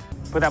item?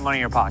 Put that money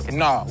in your pocket.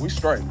 Nah, we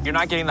straight. You're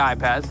not getting the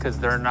iPads because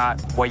they're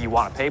not what you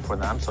want to pay for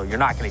them, so you're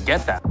not going to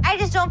get that. I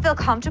just don't feel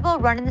comfortable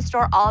running the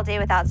store all day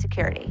without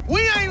security.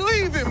 We ain't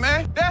leaving,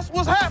 man. That's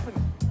what's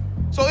happening.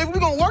 So if we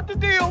gonna work the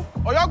deal,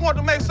 or y'all going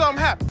to make something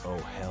happen? Oh,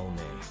 hell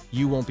no.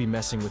 You won't be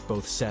messing with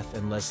both Seth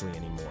and Leslie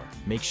anymore.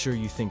 Make sure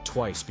you think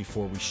twice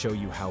before we show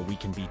you how we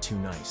can be too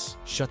nice.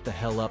 Shut the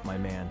hell up, my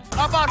man.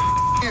 How about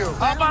you?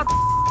 How about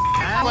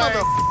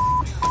mother?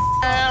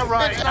 Yeah,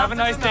 right. Have a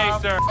nice day,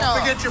 sir. Don't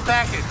forget your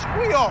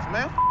package. We off,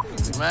 man.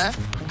 Man.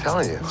 I'm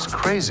telling you, it's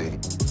crazy.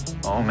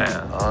 Oh,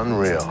 man.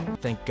 Unreal.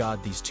 Thank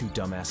God these two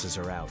dumbasses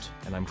are out,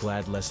 and I'm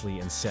glad Leslie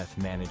and Seth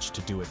managed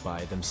to do it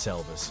by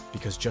themselves,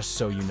 because just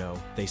so you know,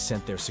 they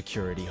sent their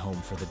security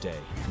home for the day.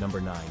 Number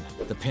 9.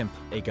 The pimp,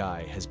 a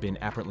guy, has been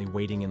apparently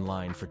waiting in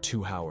line for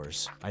 2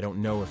 hours. I don't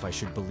know if I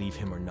should believe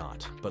him or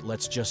not, but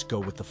let's just go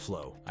with the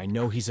flow. I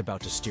know he's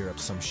about to stir up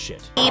some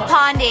shit. He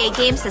pawned a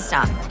game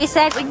system. He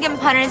said we can give him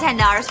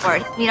 $110 for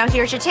it. You know,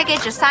 here's your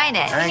ticket, just sign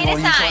it.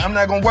 I'm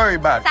not gonna worry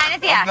about it. Sign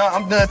it, yeah.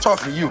 I'm done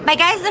talking to you. My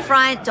guys in the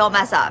front, don't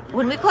mess up.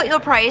 When we quote you a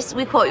price,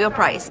 we quote you a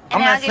price.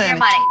 And I'll give you your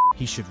money.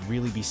 He should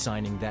really be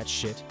signing that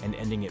shit and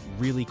ending it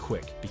really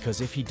quick, because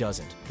if he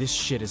doesn't, this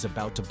shit is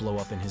about to blow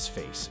up in his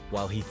face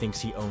while he thinks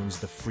he owns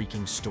the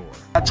freaking store.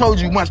 I told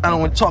you once I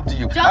don't want to talk to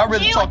you. I'd rather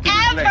talk to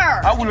this lady.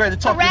 I would rather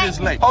talk to this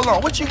lady. Hold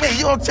on, what you mean?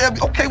 You don't tell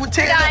me, okay with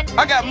Ted?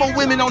 I got more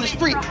women on the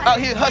street out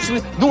here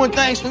hustling, doing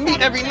things for me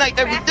every night,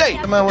 every day.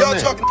 Y'all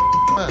talking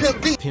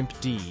Pimp D. Pimp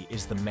D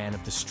is the man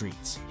of the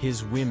streets.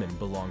 His women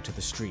belong to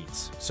the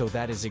streets. So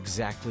that is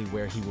exactly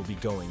where he will be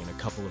going in a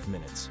couple of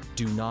minutes.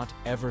 Do not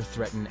ever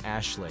threaten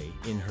Ashley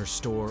in her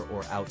store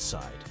or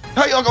outside.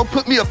 How y'all gonna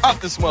put me up out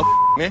this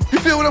motherfucker, man? You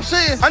feel what I'm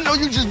saying? I know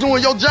you just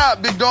doing your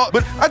job, big dog,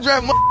 but I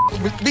drive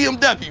with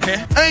BMW,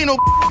 man. I ain't no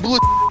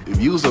bullshit.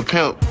 If you was a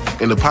pimp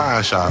in the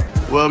pie shop,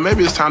 well,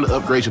 maybe it's time to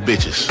upgrade your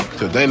bitches,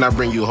 because they not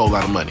bring you a whole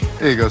lot of money.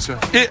 Here you go, sir.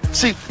 Yeah,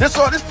 see, that's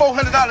all this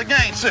 $400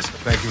 game system.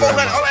 Thank you very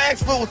much. All I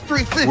asked for was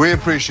 $350. We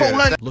appreciate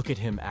it. Look at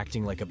him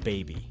acting like a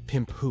baby.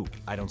 Pimp who?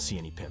 I don't see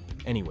any pimp.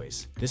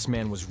 Anyways, this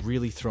man was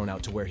really thrown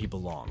out to where he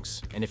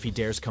belongs. And if he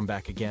dares come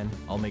back again,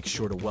 I'll make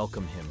sure to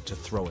welcome him to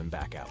throw him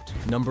back out.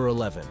 Number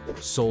 11.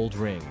 Sold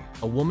ring.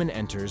 A woman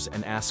enters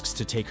and asks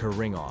to take her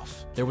ring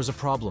off. There was a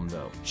problem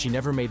though. She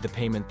never made the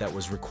payment that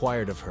was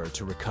required of her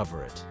to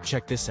recover it.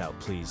 Check this out,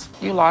 please.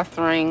 You lost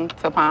the ring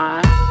to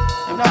pawn.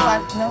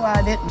 No,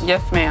 I didn't.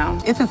 Yes, ma'am.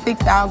 It's a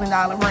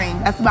 $6,000 ring.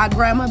 That's my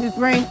grandmother's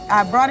ring.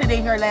 I brought it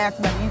in here last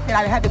month. You said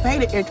I had to pay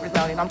the interest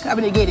on it. I'm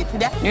coming to get it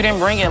today. You didn't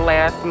bring it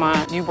last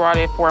month. You brought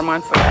it 4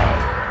 months ago.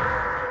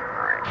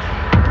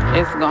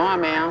 It's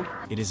gone, ma'am.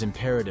 It is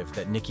imperative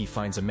that Nikki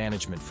finds a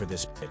management for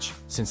this bitch,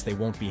 since they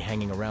won't be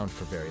hanging around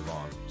for very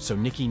long. So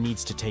Nikki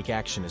needs to take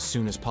action as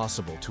soon as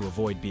possible to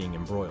avoid being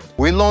embroiled.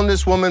 We loaned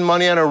this woman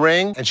money on a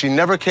ring, and she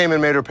never came and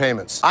made her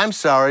payments. I'm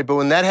sorry, but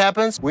when that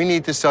happens, we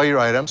need to sell your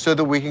item so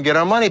that we can get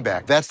our money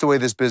back. That's the way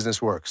this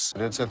business works.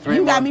 It's a 3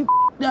 You got month...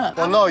 me up.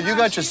 Well, no, you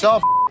got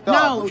yourself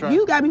No, up.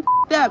 you got me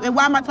up. And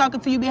why am I talking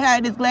to you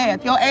behind this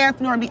glass? Your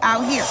ass normally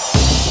out here.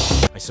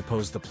 I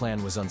suppose the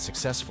plan was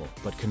unsuccessful,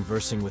 but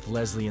conversing with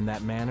Leslie in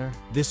that manner,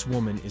 this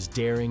woman is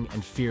daring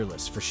and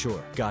fearless for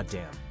sure.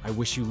 Goddamn, I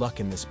wish you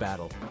luck in this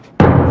battle.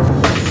 You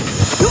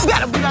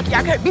gotta be lucky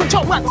I can't beat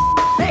your mother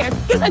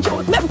ass. Get that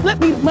your let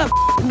me mother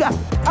go.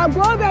 I'm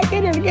going back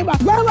in there to get my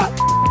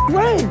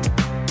ring.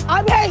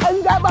 I'm here.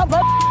 You got my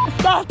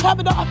stuff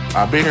coming off.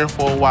 I've been here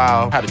for a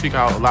while. Had to pick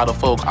out a lot of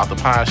folk out the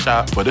pie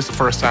shop, but this is the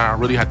first time I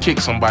really had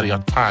kicked somebody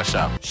out the pie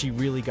shop. She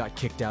really got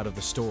kicked out of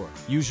the store.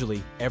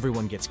 Usually,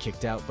 everyone gets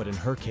kicked out, but in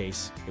her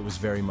case, it was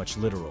very much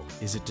literal.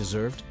 Is it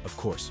deserved? Of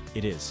course,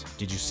 it is.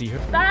 Did you see her?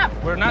 Stop!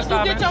 We're not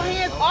stopping. Get your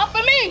hands off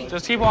of me!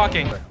 Just keep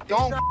walking.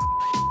 Don't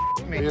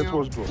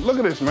Look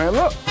at this, man.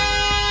 Look.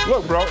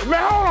 Look, bro.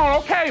 Man, hold on.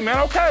 Okay, man.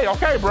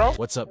 Okay, bro.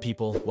 What's up,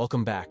 people?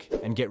 Welcome back,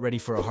 and get ready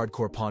for a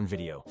hardcore pawn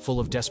video, full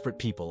of desperate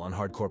people on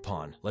hardcore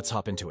pawn. Let's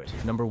hop into it.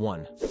 Number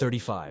 1,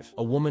 35.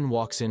 A woman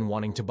walks in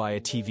wanting to buy a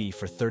TV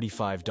for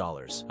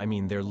 $35. I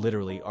mean, there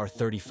literally are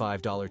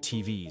 $35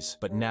 TVs,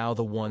 but now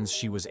the ones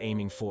she was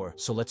aiming for,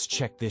 so let's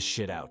check this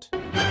shit out.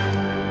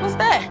 What's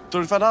that?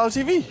 $35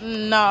 TV?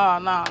 No.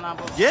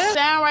 Yeah?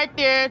 Down right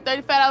there,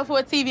 $35 for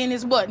a TV, and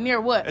it's what? Near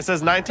what? It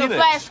says 19 The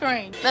inch. flat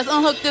screen. Let's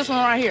unhook this one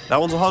right here.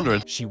 That one's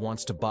 100. She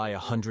wants to buy a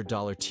 $100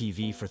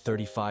 TV for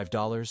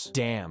 $35?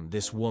 Damn,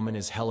 this woman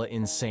is hella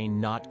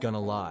insane, not gonna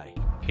lie.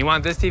 You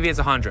want this TV, it's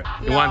 100.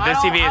 You No, want this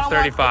TV, it's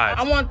 35.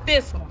 I want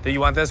this one. Do you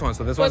want this one?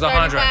 So this For one's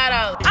 100.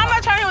 $35. I'm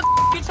not trying to hear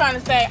what you're trying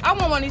to say. I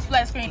want one of these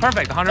flat screens.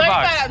 Perfect, 100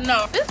 bucks. $35.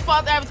 No, this is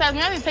false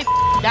advertisement. I need to take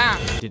down.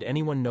 Did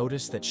anyone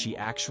notice that she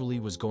actually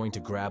was going to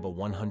grab a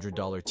 $100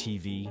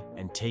 TV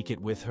and take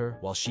it with her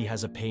while she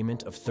has a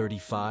payment of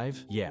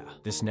 $35? Yeah,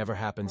 this never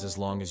happens as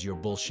long as you're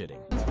bullshitting.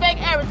 It's fake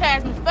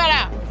advertisements.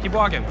 Flat out. Keep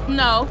walking.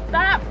 No,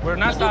 stop. We're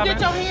not stopping.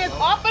 Get your hands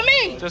off of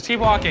me. Just keep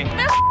walking.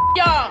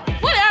 Y'all.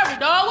 Whatever,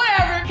 dog.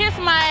 Whatever. Kiss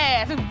my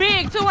ass. It's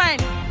big too,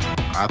 ain't it?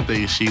 I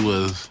think she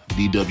was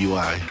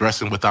DWI,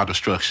 dressing without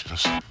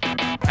instructions.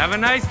 Have a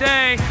nice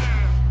day.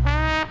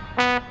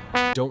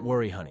 Don't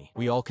worry, honey.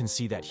 We all can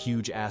see that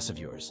huge ass of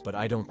yours, but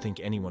I don't think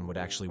anyone would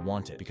actually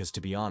want it because,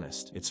 to be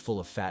honest, it's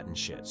full of fat and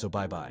shit, so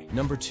bye-bye.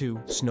 Number 2,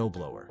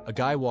 snowblower. A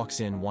guy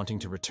walks in wanting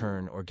to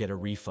return or get a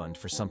refund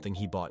for something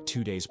he bought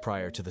 2 days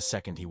prior to the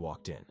second he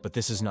walked in. But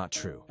this is not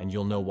true, and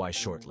you'll know why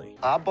shortly.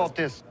 I bought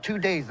this 2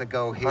 days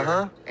ago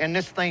here, and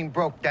this thing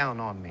broke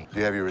down on me. Do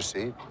you have your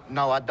receipt?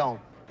 No, I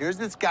don't. Here's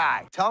this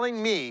guy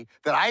telling me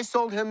that I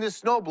sold him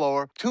this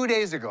snowblower 2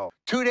 days ago.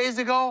 2 days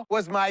ago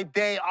was my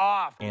day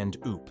off. And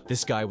oop,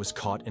 this guy was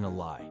caught in a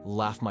lie.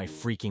 Laugh my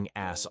freaking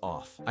ass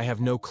off. I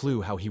have no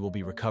clue how he will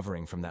be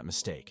recovering from that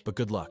mistake, but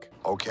good luck.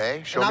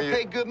 Okay, show And me. I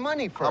paid good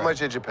money for it. How much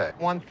did you pay?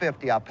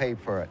 $150 I paid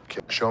for it.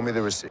 Show me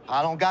the receipt.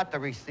 I don't got the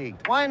receipt.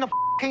 Why in the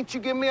can't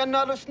you give me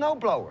another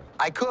snowblower?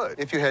 I could,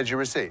 if you had your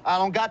receipt. I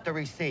don't got the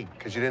receipt.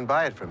 Because you didn't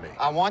buy it from me.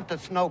 I want the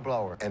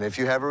snowblower. And if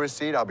you have a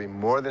receipt, I'll be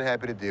more than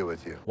happy to deal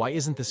with you. Why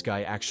isn't this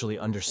guy actually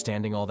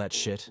understanding all that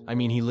shit? I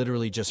mean, he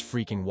literally just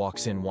freaking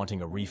walks in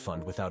wanting a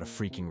refund without a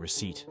freaking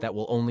receipt. That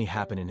will only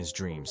happen in his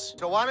dreams.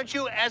 So why don't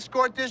you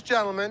escort this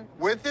gentleman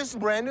with this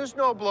brand new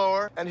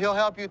snowblower, and he'll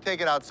help you take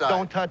it outside.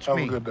 Don't touch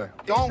me. Have a good day.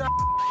 Don't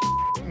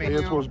me.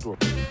 Head towards the door.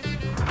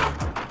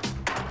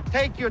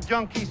 Take your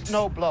junky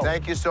snowblower.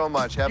 Thank you so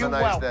much. Have a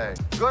nice day.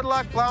 Good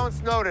luck plowing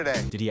snow today.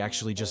 Did he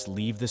actually just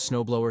leave the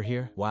snowblower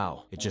here?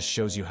 Wow, it just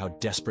shows you how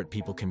desperate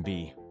people can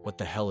be. What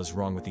the hell is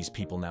wrong with these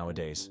people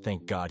nowadays?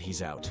 Thank God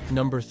he's out.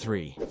 Number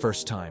 3,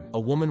 first time. A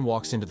woman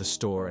walks into the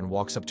store and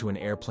walks up to an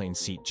airplane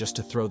seat just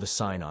to throw the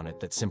sign on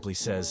it that simply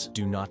says,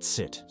 "Do not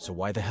sit." So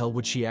why the hell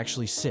would she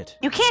actually sit?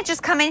 You can't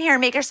just come in here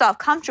and make yourself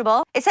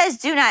comfortable. It says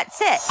do not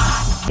sit.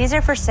 These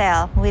are for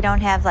sale. We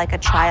don't have like a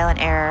trial and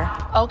error.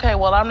 Okay,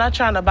 well, I'm not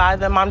trying to buy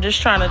them. I'm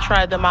just trying to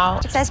try them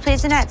out. It says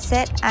please do not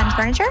sit on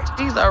furniture.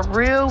 These are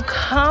real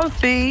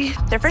comfy.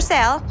 They're for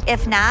sale.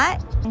 If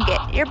not,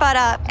 get your butt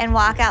up and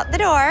walk out the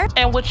door.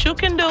 And what you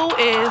can do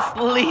is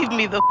leave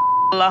me the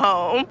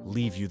alone.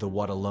 Leave you the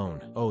what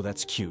alone? Oh,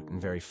 that's cute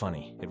and very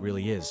funny. It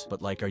really is.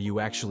 But like, are you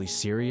actually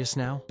serious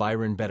now?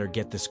 Byron better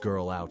get this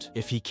girl out.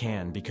 If he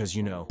can, because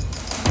you know.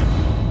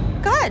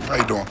 Good. How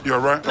you doing? You all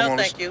right? No,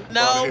 thank you.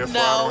 No, you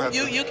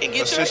can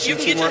get your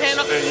hand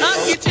off.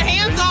 Get your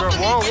hands off of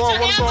me. Whoa,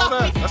 what's all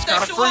that? That's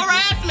kind of Sexual freaky.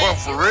 harassment. Well,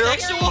 for real?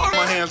 Sexual harassment.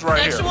 My hands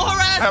right here. Sexual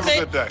harassment. Have a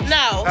good day.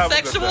 No, Have a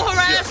good sexual day.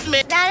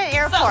 harassment. Not an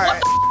airport. So what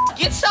the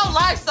get your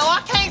life so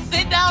I can't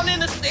sit down in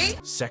the seat?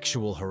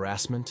 Sexual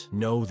harassment?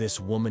 No, this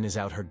woman is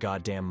out her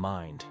goddamn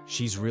mind.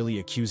 She's really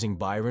accusing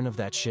Byron of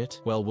that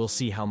shit? Well, we'll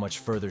see how much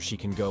further she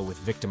can go with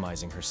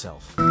victimizing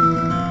herself.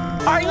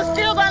 Are you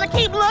still gonna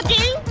keep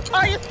looking?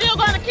 Are you still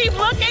gonna keep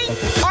looking?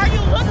 Are you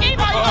looking?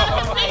 Are you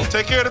gonna continue?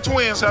 Take care of the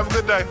twins. Have a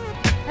good day.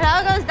 It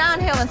all goes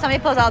downhill when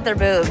somebody pulls out their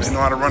boobs. They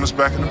know how to run us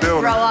back in the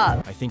building. Grow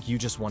up. I think you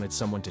just wanted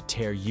someone to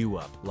tear you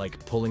up,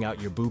 like pulling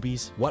out your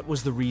boobies. What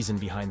was the reason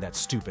behind that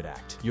stupid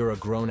act? You're a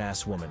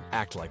grown-ass woman.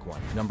 Act like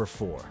one. Number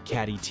 4,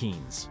 catty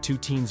teens. 2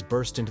 teens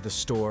burst into the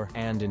store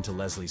and into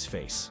Leslie's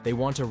face. They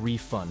want a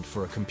refund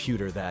for a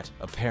computer that,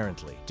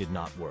 apparently, did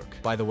not work.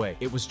 By the way,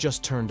 it was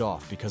just turned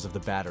off because of the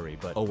battery,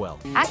 but oh well.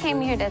 I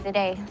came here the other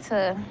day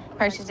to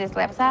purchase this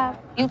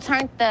laptop. You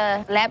turned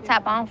the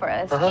laptop on for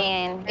us,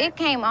 and it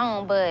came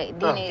on, but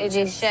then it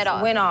just shut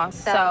off. Went off.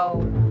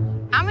 So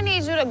I'm gonna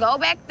need you to go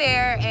back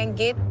there and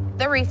get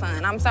the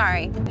refund. I'm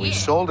sorry. We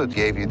sold it,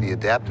 gave you the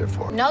adapter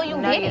for it. No, you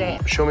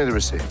didn't. Show me the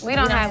receipt. We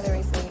don't have the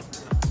receipt.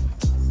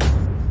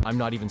 I'm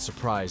not even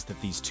surprised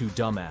that these 2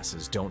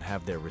 dumbasses don't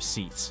have their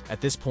receipts. At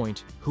this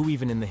point, who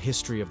even in the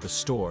history of the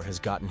store has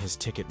gotten his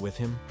ticket with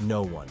him?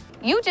 No one.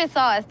 You just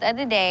saw us the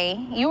other day.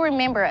 You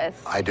remember us.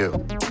 I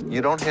do.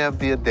 You don't have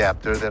the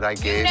adapter that I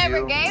gave you. You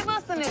never gave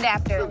us an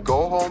adapter.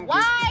 Go home.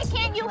 Why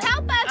can't you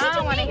help us? I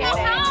don't want to hear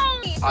that.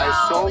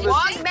 I sold it.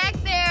 Walk back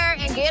there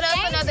and get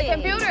us another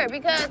computer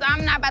because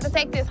I'm not about to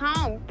take this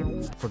home.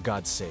 For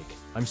God's sake,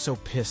 I'm so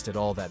pissed at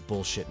all that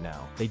bullshit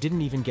now. They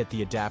didn't even get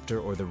the adapter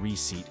or the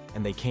receipt,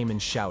 and they came in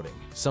shouting.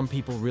 Some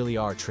people really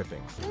are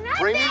tripping.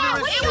 Bring me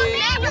the receipt,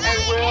 and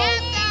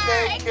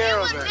we'll take care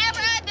of it.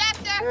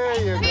 There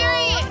you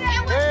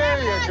go.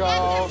 There you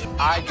go.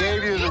 I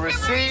gave you the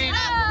receipt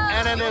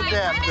and an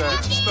adapter. Get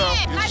your stuff.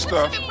 Get your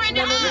stuff.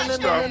 Get your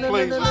stuff.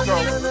 Please, let's go.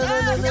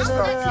 Get your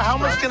stuff. How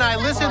much can I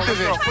listen to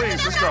this?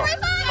 Please, let's go.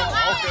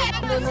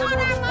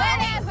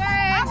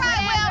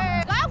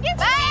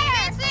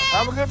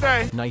 Have a good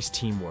day. Nice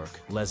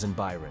teamwork, Les and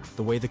Byron.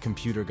 The way the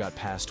computer got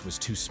past was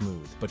too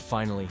smooth. But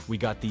finally, we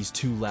got these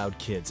 2 loud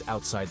kids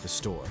outside the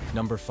store.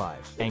 Number 5,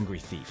 angry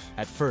thief.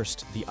 At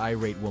first, the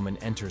irate woman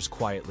enters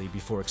quietly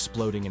before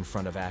exploding in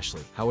front of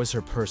Ashley. How is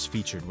her purse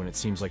featured when it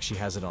seems like she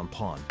has it on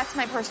pawn? That's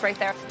my purse right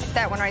there.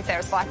 That one right there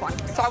is the black one.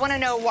 So I want to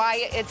know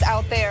why it's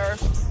out there.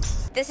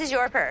 This is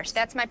your purse.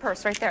 That's my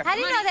purse right there. How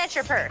do you know that's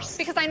your purse?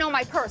 Because I know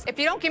my purse. If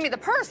you don't give me the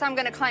purse, I'm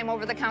going to climb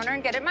over the counter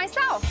and get it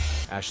myself.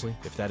 Ashley,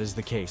 if that is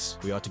the case,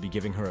 we ought to be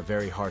giving her a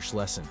very harsh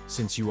lesson,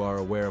 since you are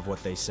aware of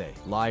what they say.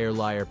 Liar,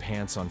 liar,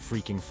 pants on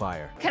freaking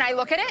fire. Can I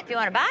look at it? You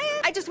want to buy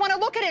it? I just want to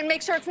look at it and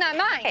make sure it's not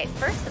mine. Okay,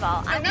 first of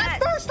all, I'm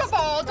not first of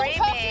all. Don't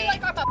talk to me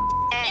like I'm a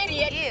idiot.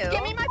 idiot.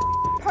 Give me my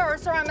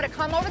purse or I'm gonna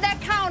come over that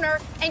counter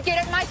and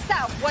get it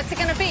myself. What's it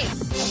gonna be?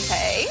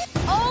 Okay.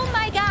 Oh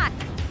my God.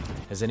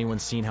 Has anyone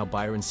seen how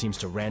Byron seems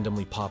to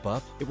randomly pop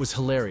up? It was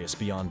hilarious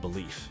beyond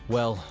belief.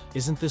 Well,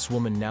 isn't this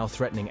woman now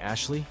threatening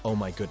Ashley? Oh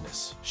my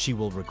goodness, she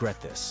will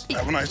regret this.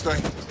 Have a nice day.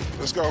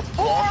 Let's go.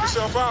 Walk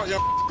yourself out, yo.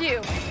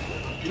 You.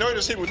 You know you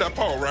just hit me with that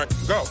pole, right?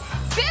 Go.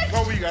 Bitch.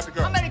 Go where you got to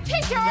go. I'm gonna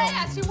kick your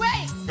ass. You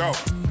wait. Go.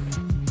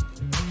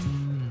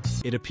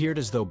 It appeared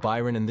as though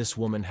Byron and this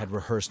woman had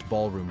rehearsed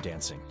ballroom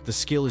dancing. The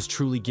skill is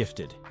truly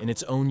gifted, in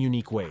its own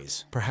unique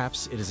ways.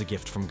 Perhaps it is a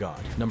gift from God.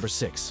 Number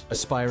 6,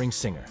 aspiring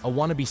singer. A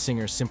wannabe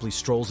singer simply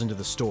strolls into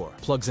the store,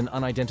 plugs an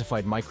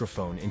unidentified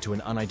microphone into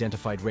an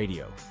unidentified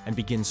radio, and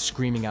begins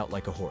screaming out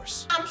like a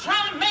horse. I'm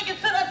trying to make it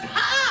to the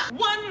top.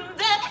 One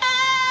day.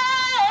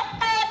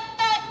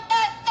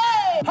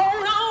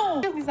 Hold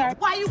on.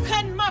 Why you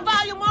cutting my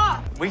volume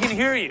off? We can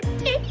hear you.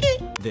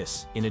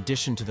 This, in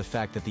addition to the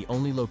fact that the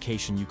only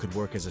location you could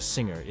work as a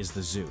singer is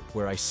the zoo,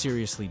 where I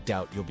seriously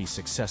doubt you'll be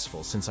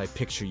successful since I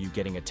picture you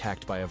getting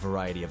attacked by a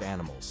variety of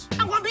animals.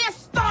 I'm gonna be a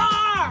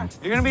star.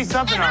 You're gonna be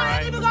something, all I right.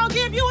 ain't even gonna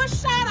give you a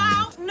shout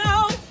out.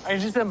 No. Are you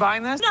just in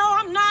buying this? No,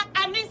 I'm not.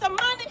 I need some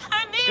money,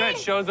 honey. Good,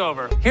 show's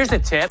over. Here's a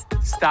tip.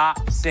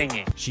 Stop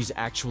singing. She's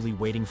actually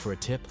waiting for a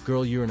tip?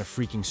 Girl, you're in a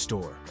freaking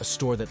store. A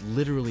store that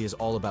literally is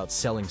all about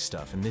selling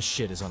stuff, and this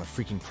shit is on a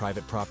freaking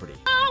private property.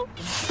 Oh.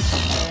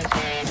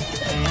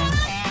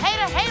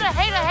 Hater, hater,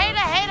 hater, hater,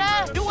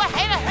 hater. Do a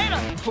hater,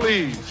 hater.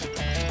 Please.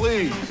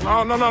 Please.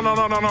 No.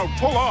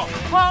 Pull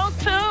off. Want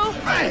to?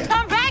 Man.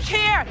 Come back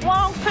here.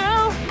 Want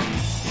to?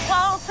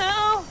 Want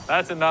to?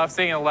 That's enough.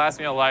 Singing will last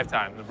me a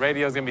lifetime. The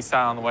radio's gonna be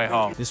silent on the way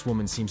home. This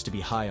woman seems to be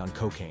high on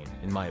cocaine,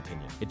 in my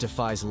opinion. It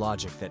defies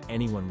logic that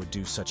anyone would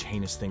do such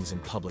heinous things in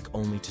public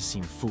only to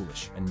seem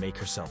foolish and make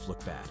herself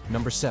look bad.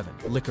 Number 7,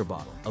 liquor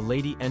bottle. A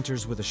lady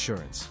enters with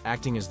assurance,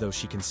 acting as though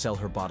she can sell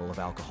her bottle of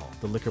alcohol.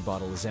 The liquor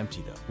bottle is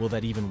empty, though. Will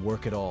that even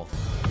work at all?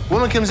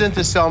 Woman comes in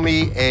to sell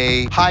me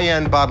a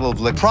high-end bottle of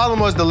liquor. Problem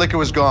was the liquor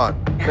was gone.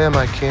 Ma'am,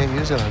 I can't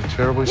use it. I'm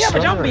terribly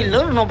sorry. Yeah, but don't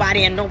belittle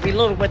nobody and don't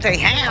belittle what they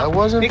have. I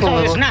wasn't because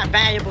belittling. it's not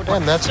valuable.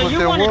 Ma'am, that's so what you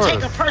they're want to worth.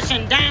 take a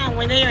person down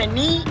when they're in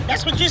need?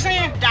 That's what you're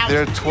saying?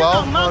 They're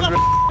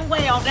 $1,200.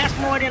 Well, that's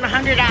more than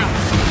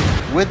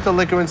 $100. With the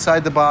liquor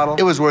inside the bottle,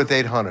 it was worth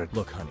 $800.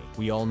 Look, honey,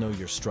 we all know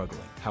you're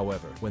struggling.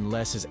 However, when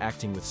Les is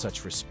acting with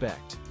such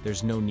respect,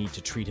 there's no need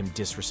to treat him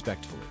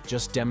disrespectfully.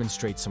 Just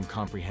demonstrate some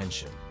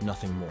comprehension,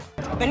 nothing more.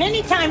 But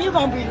anytime you're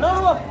gonna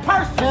belittle a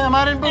person, Ma'am,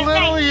 I didn't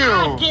belittle you.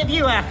 I'll give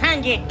you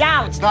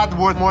 $100. It's not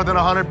worth more than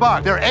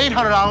 $100. They're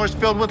 $800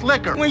 filled with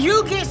liquor. When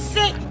you get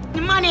sick,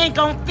 the money ain't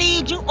gonna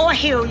feed you or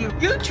heal you.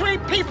 You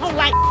treat people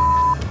like.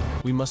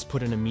 We must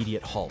put an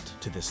immediate halt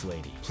to this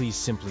lady. Please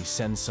simply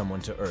send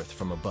someone to Earth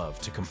from above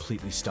to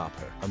completely stop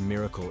her. A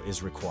miracle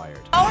is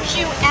required. Don't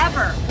you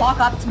ever walk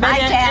up to my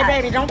dad.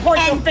 Hey, baby, don't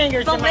point your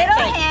fingers in my belittle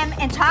face. him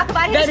and talk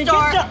about his Baby,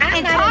 store get your- I'm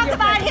and not in talk your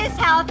about face. his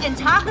health and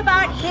talk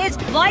about his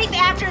life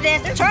after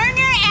this. Turn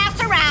your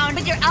ass around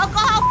with your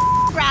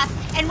alcohol breath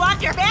and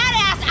walk your fat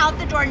ass out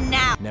the door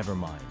now. Never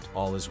mind.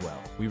 All is well.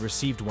 We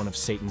received one of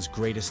Satan's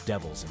greatest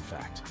devils, in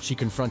fact. She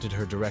confronted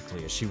her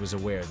directly as she was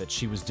aware that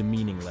she was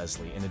demeaning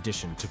Leslie in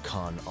addition to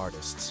con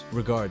artists.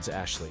 Regards,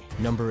 Ashley.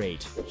 Number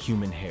 8,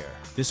 human hair.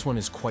 This one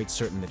is quite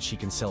certain that she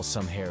can sell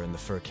some hair in the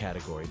fur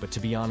category, but to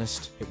be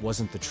honest, it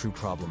wasn't the true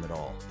problem at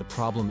all. The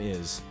problem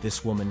is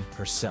this woman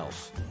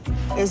herself.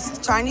 It's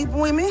Chinese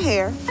bohemian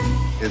hair.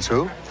 It's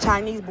who?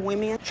 Chinese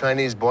bohemian.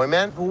 Chinese boy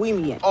man?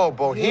 Bohemian. Oh,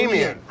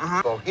 Bohemian.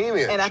 Uh-huh.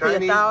 Bohemian. And I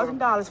paid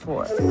 $1,000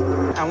 for it.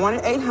 I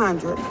wanted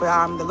 $800,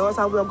 but the lowest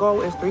I will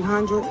go is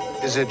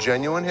 $300. Is it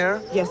genuine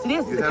hair? Yes, it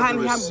is. You The have kind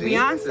the of receipt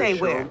Beyonce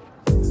to wear.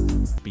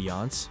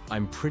 Beyonce?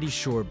 I'm pretty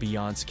sure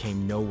Beyonce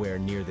came nowhere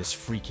near this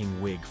freaking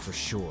wig for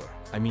sure.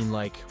 I mean,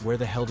 like, where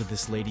the hell did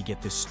this lady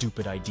get this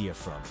stupid idea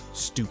from?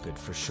 Stupid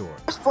for sure.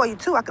 It's for you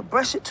too. I could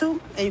brush it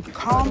too, and you can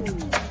comb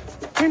it.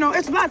 You know,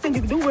 it's a lot of things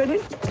you can do with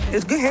it.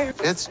 It's good hair.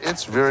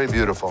 It's very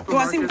beautiful. You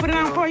want to see me put it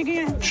on for you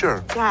again?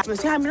 Sure. God,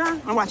 see how me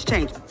on? I watch it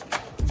change.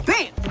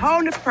 Bam!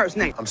 Whole different person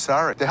name. I'm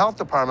sorry. The health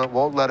department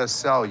won't let us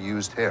sell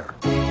used hair.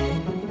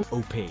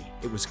 OP,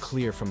 it was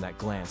clear from that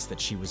glance that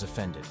she was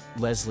offended.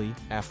 Leslie,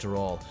 after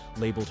all,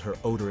 labeled her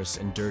odorous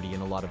and dirty in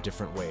a lot of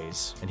different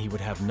ways, and he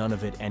would have none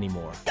of it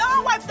anymore.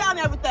 Y'all wipe down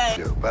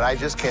everything. But I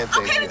just can't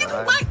take Okay, then it, you all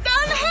can right? wipe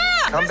down the hair.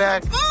 Come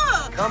back.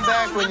 Fun. Come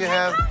back when you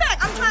have... Come back.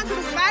 I'm trying to do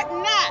this right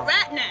now.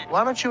 Right now.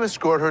 Why don't you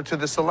escort her to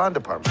the salon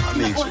department? I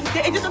mean, Is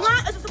this a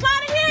line? Is this a line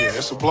in here? Yeah,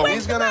 it's a blow.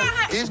 He's gonna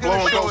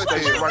show it to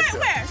you. right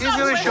there. He's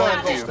gonna show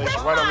it to you.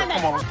 Right over there.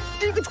 Come on.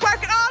 You can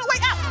twerk it all the way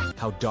out.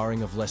 How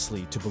daring of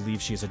Leslie to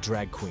believe she is a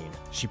drag queen.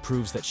 She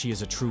proves that she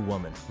is a true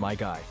woman. My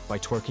guy, by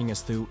twerking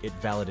us through, it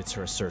validates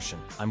her assertion.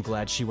 I'm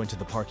glad she went to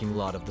the parking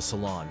lot of the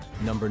salon.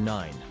 Number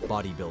 9,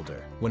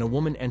 bodybuilder. When a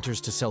woman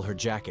enters to sell her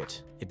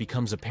jacket, it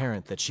becomes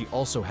apparent that she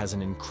also has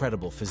an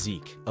incredible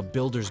physique, a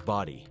builder's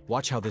body.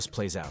 Watch how this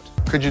plays out.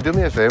 Could you do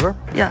me a favor?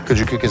 Yeah. Could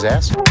you kick his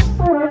ass?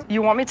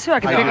 You want me to? I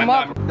can pick him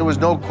up. There was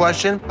no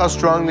question how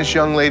strong this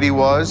young lady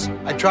was.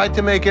 I tried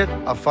to make it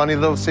a funny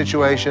little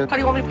situation. How do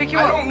you want me to pick you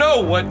I up? don't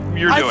know what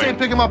you're I doing. say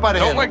pick him up by the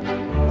Don't hand.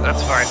 like.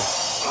 That's fine.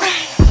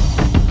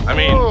 I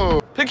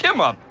mean, pick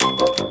him up.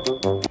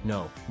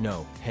 No,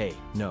 hey,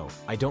 no.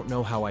 I don't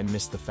know how I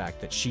missed the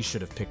fact that she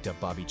should have picked up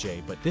Bobby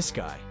J, but this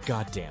guy,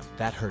 goddamn,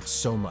 that hurts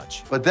so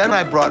much. But then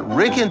I brought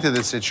Rick into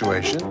the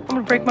situation. I'm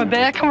gonna break my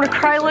back. I'm gonna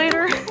cry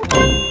later.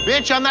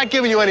 Bitch, I'm not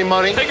giving you any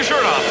money. Take your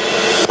shirt off.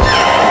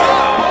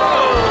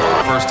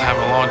 First time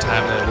in a long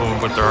time that a woman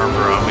put their arms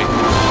around me.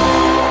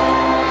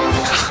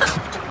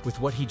 With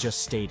what he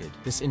just stated,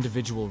 this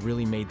individual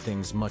really made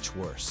things much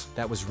worse.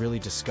 That was really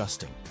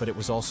disgusting, but it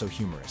was also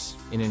humorous.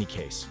 In any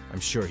case, I'm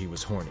sure he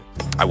was horny.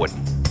 I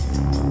wouldn't.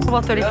 What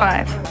about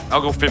 35?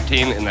 I'll go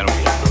 15 and that'll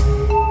be it.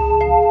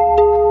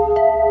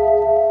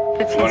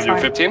 15. You want to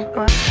do 15?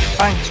 Go ahead.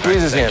 Fine.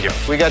 Squeeze his hand.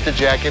 We got the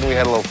jacket and we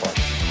had a little fun.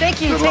 Thank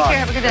you. Take care.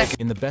 Have a good day.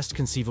 In the best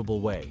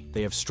conceivable way,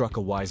 they have struck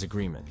a wise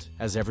agreement.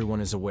 As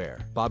everyone is aware,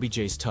 Bobby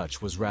J's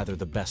touch was rather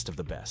the best of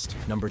the best.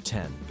 Number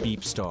 10,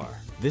 Beep Star.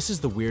 This is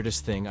the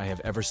weirdest thing I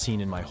have ever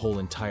seen in my whole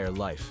entire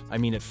life. I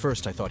mean, at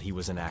first I thought he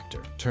was an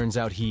actor. Turns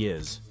out he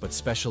is, but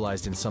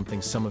specialized in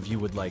something some of you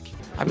would like.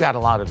 I've got a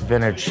lot of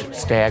vintage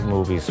stag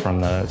movies from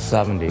the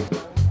 70s.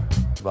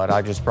 But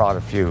I just brought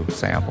a few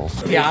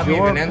samples. Yeah, I'm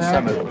even in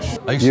some of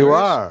those. You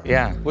are?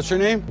 Yeah. What's your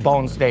name?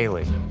 Bones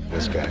Daly.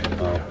 This guy.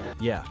 Oh.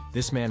 Yeah,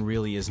 this man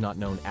really is not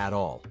known at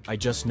all. I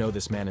just know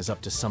this man is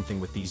up to something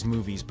with these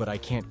movies, but I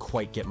can't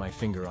quite get my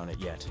finger on it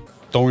yet.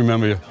 Don't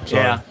remember you.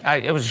 Sorry. Yeah,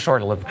 it was a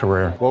short-lived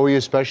career. What were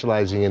you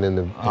specializing in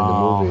the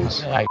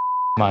movies?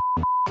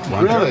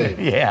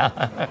 Really?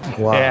 Yeah.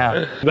 Wow.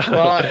 Yeah.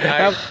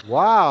 Well,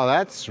 wow,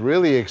 that's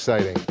really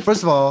exciting.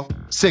 First of all,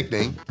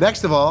 sickening.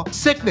 Next of all,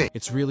 sickening.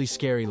 It's really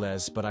scary,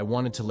 Les, but I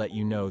wanted to let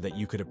you know that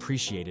you could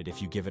appreciate it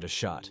if you give it a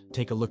shot.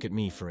 Take a look at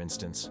me, for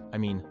instance. I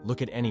mean,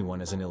 look at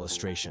anyone as an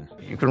illustration.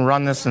 you can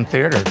run this in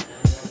theater.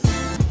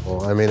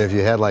 Well, I mean, if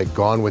you had like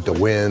Gone with the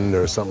Wind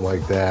or something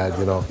like that,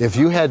 you know, if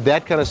you had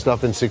that kind of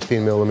stuff in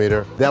 16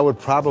 millimeter, that would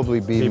probably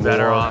be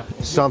better more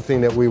off.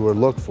 something that we would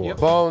look for. Yep.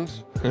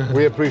 Bones,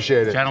 we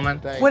appreciate it. Gentlemen.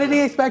 What did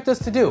he expect us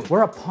to do?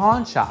 We're a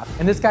pawn shop,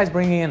 and this guy's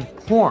bringing in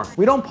porn.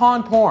 We don't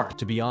pawn porn.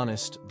 To be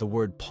honest, the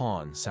word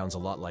pawn sounds a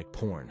lot like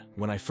porn.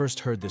 When I first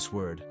heard this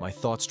word, my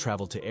thoughts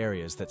traveled to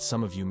areas that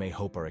some of you may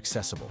hope are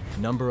accessible.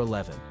 Number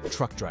 11,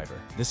 truck driver.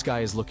 This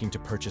guy is looking to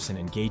purchase an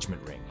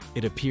engagement ring.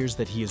 It appears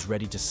that he is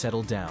ready to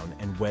settle down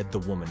and wed the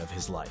woman of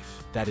his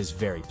life. That is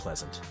very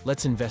pleasant.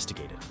 Let's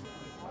investigate it.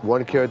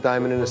 1 carat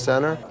diamond in the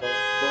center.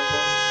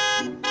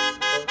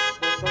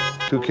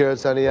 2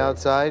 carats on the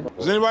outside.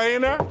 Is anybody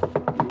in there?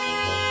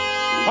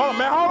 Hold on,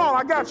 man. Hold on.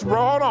 I got you, bro.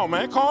 Hold on,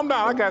 man. Calm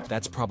down. I got you.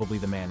 That's probably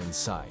the man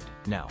inside.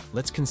 Now,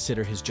 let's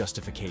consider his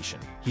justification.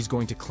 He's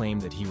going to claim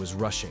that he was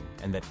rushing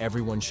and that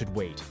everyone should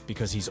wait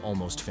because he's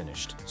almost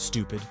finished.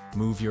 Stupid,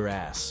 move your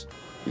ass.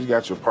 He's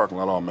got your parking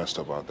lot all messed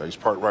up out there. He's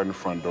parked right in the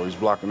front door. He's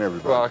blocking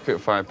everybody. Well, I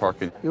couldn't find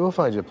parking. You will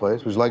find your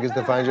place. Would you like us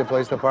to find your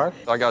place to park?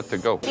 I got to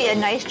go. Be a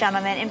nice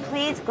gentleman and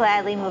please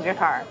gladly move your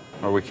car.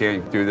 Or we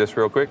can't do this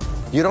real quick?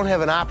 You don't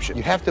have an option.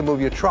 You have to move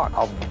your truck.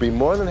 I'll be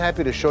more than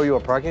happy to show you a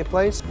parking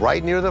place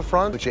right near the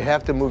front, but you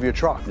have to move your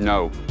truck.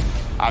 No.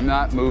 I'm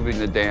not moving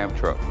the damn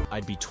truck.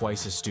 I'd be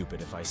twice as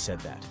stupid if I said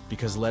that,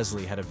 because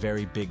Leslie had a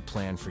very big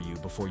plan for you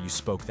before you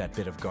spoke that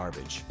bit of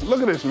garbage.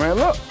 Look at this, man.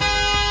 Look.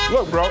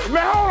 Look, bro.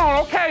 Man, hold on.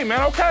 Okay,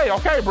 man.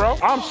 Okay, bro.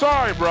 I'm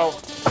sorry, bro.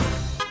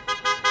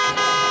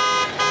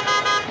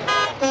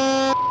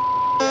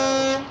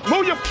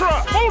 Move your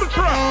truck. Move the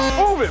truck.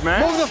 Move it,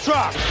 man. Move the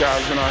truck. This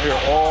guy's been out here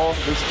all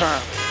this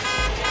time.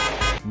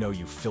 No,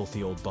 you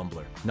filthy old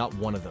bumbler. Not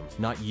one of them.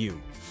 Not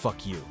you.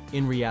 Fuck you.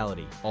 In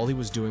reality, all he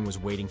was doing was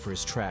waiting for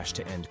his trash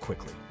to end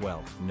quickly.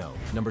 Well, no.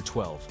 Number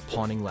 12,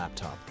 pawning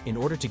laptop. In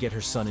order to get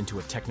her son into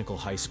a technical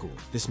high school,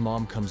 this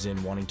mom comes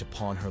in wanting to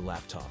pawn her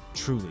laptop.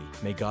 Truly,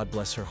 may God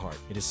bless her heart.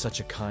 It is such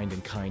a kind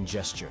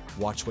gesture.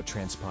 Watch what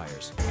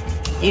transpires.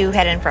 You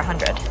head in for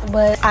 100.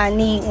 But I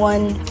need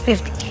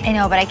 150. I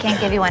know, but I can't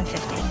give you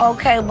 150.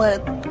 Okay,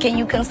 but can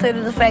you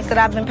consider the fact that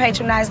I've been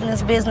patronizing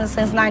this business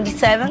since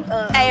 '97?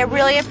 I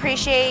really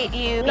appreciate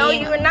you. No,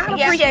 you're not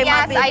appreciating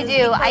my business. Yes, I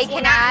do. I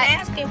cannot.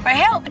 I'm asking for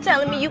help,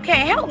 telling me you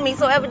can't help me,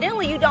 so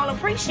evidently you don't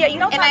appreciate. You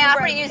don't. Am I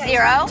offering you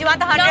 0? Do you want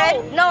the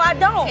 100? No, I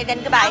don't. Okay,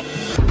 then goodbye.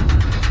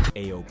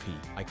 AOP.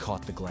 I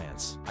caught the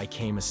glance. I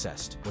came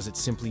assessed. Was it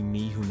simply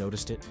me who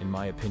noticed it? In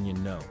my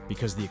opinion, no.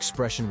 Because the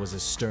expression was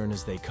as stern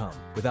as they come.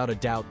 Without a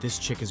doubt, this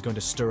chick is going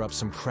to stir up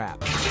some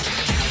crap.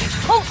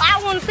 Oh, I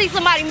want to see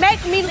somebody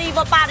make me leave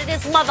up out of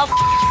this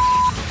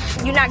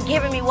You're not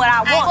giving me what I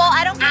want. Well,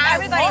 I don't give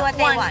everybody what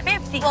they want.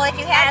 150. Well, if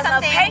you have as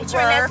something a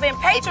patron that's been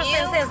patron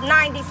since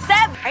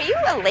 '97. Are you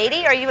a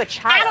lady or are you a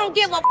child? I don't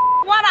give a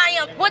what I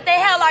am. What the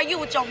hell are you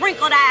with your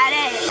wrinkled-eyed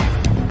ass?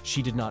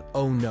 She did not,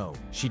 oh no,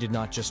 she did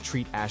not just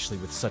treat Ashley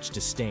with such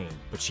disdain,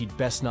 but she'd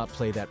best not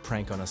play that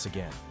prank on us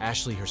again.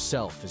 Ashley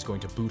herself is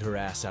going to boot her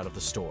ass out of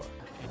the store.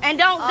 And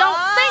don't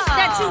think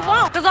that you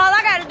won't, because all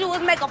I gotta do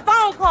is make a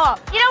phone call.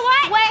 You know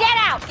what? Wait. Get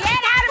out. Get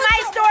out of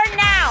my store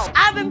now.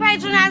 I've been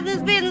patronizing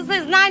this business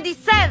since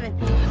 '97.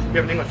 You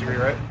have an English degree,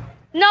 right?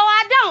 No,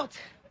 I don't.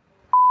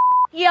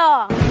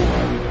 Yeah.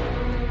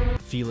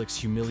 Felix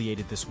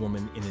humiliated this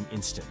woman in an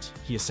instant.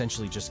 He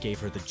essentially just gave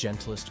her the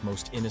gentlest,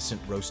 most innocent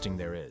roasting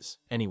there is.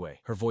 Anyway,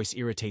 her voice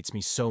irritates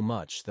me so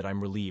much that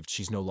I'm relieved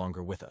she's no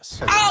longer with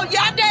us. Oh,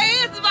 y'all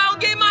there is if I don't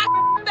get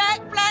my back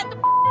flat the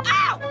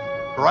out.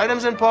 Her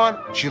item's in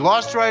pawn. She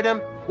lost her item.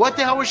 What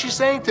the hell was she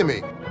saying to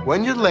me?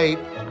 When you're late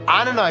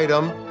on an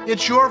item,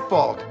 it's your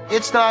fault.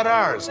 It's not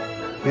ours.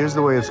 Here's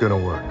the way it's gonna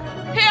work.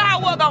 Here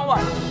how we're gonna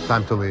work.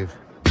 Time to leave.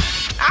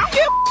 I don't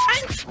give a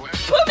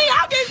put me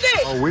out this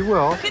thing. Oh, we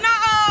will. Can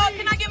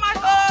I get my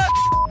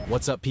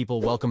What's up,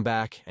 people? Welcome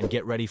back, and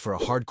get ready for a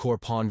hardcore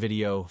pawn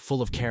video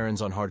full of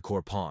Karens on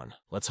hardcore pawn.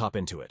 Let's hop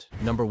into it.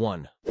 Number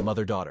 1,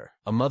 mother-daughter.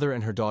 A mother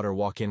and her daughter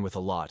walk in with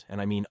a lot,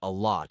 and I mean a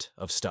lot,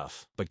 of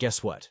stuff. But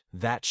guess what?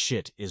 That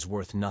shit is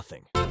worth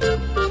nothing.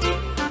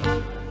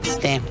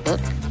 Stamp book.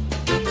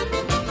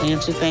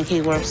 Didn't you think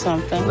he worth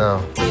something?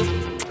 No.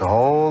 A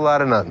whole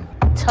lot of nothing.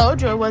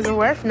 Told you it wasn't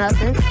worth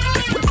nothing.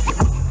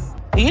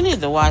 You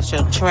need to watch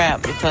your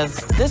trap because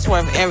this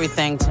worth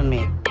everything to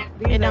me.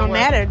 It don't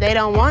matter. They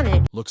don't want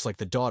it. Looks like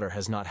the daughter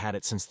has not had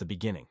it since the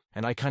beginning,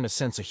 and I kind of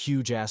sense a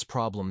huge-ass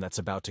problem that's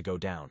about to go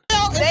down.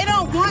 They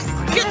don't want.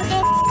 Get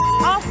the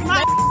off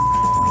my.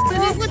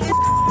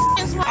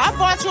 I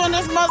bought you in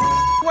this mother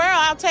world.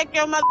 I'll take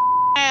your mother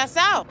ass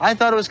out. I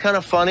thought it was kind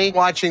of funny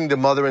watching the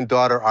mother and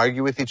daughter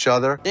argue with each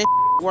other. This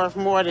worth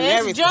more than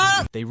everything.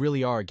 They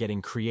really are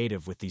getting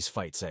creative with these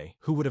fights, eh?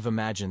 Who would have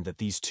imagined that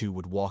these two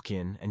would walk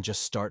in and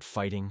just start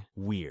fighting?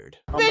 Weird.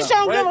 Bitch,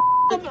 don't give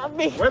a about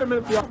me. Wait a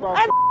minute,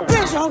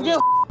 bitch, don't give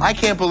a. I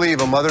can't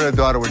believe a mother and a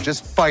daughter were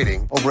just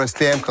fighting over a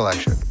stamp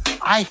collection.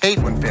 I hate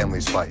when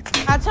families fight.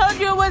 I told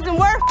you it wasn't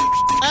worth.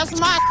 That's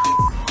my.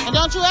 And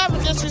don't you ever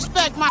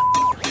disrespect my.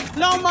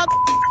 No mother.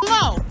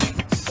 No.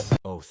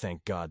 Oh,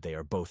 thank God they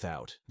are both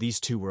out. These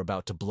two were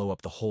about to blow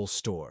up the whole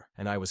store,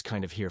 and I was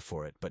kind of here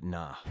for it, but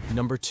nah.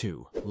 Number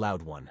 2,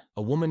 loud one.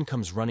 A woman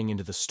comes running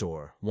into the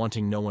store,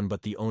 wanting no one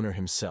but the owner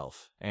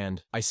himself,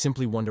 and I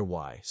simply wonder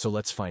why, so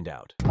let's find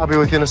out. I'll be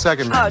with you in a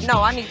second, ma'am.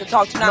 No, I need to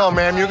talk to you now. No,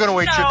 ma'am, you're gonna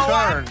wait your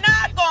turn. I'm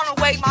not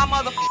gonna wait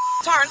my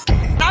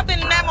turn. I've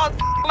been in that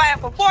lab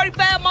for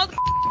 45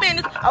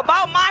 minutes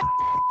about my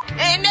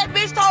and that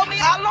bitch told me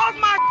I lost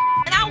my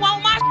and I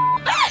want my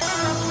back.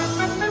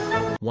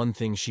 One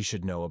thing she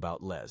should know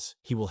about Les.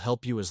 He will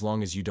help you as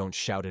long as you don't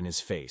shout in his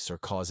face or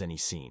cause any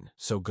scene.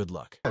 So good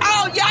luck.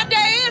 Oh, y'all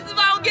there is if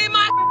I don't get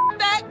my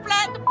back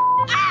flat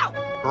out.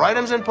 Her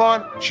item's in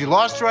pawn. She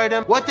lost her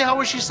item. What the hell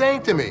was she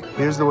saying to me?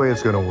 Here's the way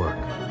it's gonna work.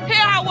 Here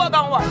how we're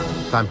gonna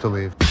work. Time to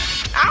leave.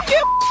 I don't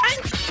give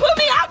a put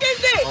me out this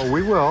thing. Oh,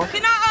 we will.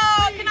 Can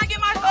I get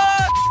my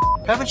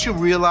Haven't you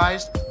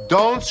realized?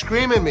 Don't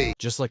scream at me.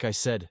 Just like I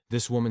said,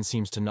 this woman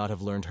seems to not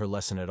have learned her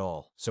lesson at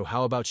all. So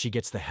how about she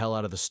gets the hell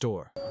out of the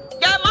store?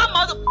 Got my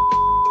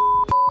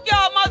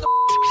y'all mother.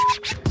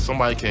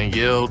 Somebody can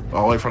yell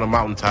all the way from the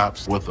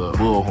mountaintops with a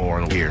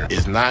bullhorn here.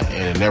 It's not,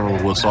 and it never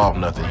will solve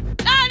nothing.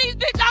 Nah, these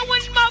bitches, I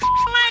went to my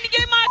land to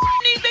get my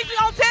these bitches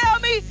gonna tell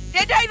me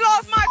that they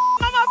lost my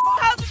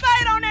house to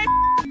fight on that.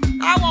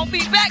 I won't be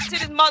back to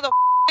this mother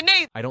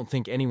neither. I don't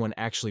think anyone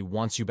actually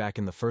wants you back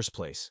in the first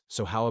place,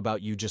 so how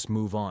about you just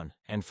move on,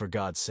 and for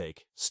God's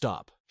sake,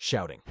 stop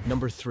shouting.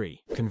 Number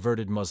 3,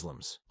 converted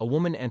Muslims. A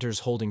woman enters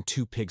holding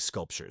 2 pig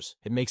sculptures.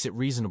 It makes it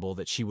reasonable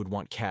that she would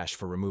want cash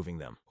for removing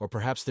them, or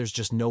perhaps there's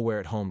just nowhere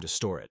at home to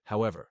store it.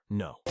 However,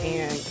 no.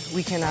 And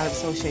we cannot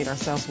associate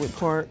ourselves with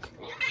pork.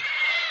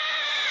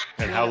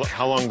 And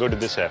how long ago did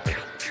this happen?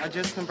 I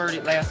just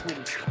converted last week.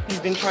 He's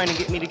been trying to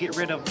get me to get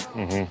rid of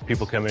them.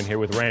 People come in here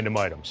with random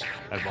items.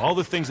 Out of all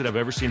the things that I've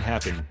ever seen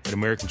happen at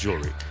American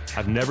Jewelry,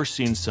 I've never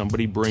seen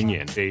somebody bring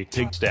in a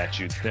pig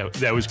statue.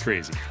 That was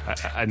crazy.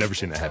 I've never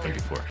seen that happen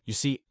before. You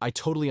see, I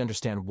totally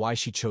understand why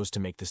she chose to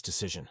make this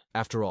decision.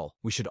 After all,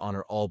 we should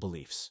honor all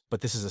beliefs.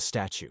 But this is a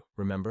statue,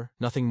 remember?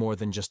 Nothing more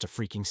than just a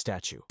freaking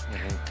statue.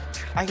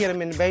 I hid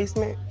him in the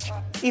basement.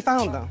 He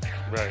found them.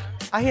 Right.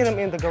 I hid him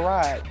in the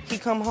garage. He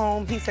come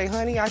home, he say,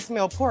 honey, I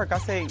smell pork. I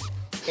say,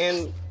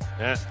 and...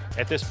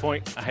 At this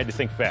point, I had to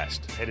think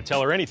fast. I had to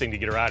tell her anything to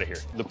get her out of here.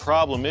 The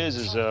problem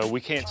is we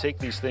can't take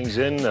these things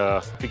in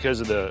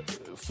because of the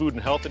Food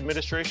and Health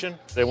Administration.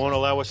 They won't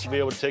allow us to be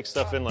able to take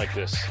stuff in like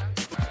this.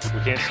 We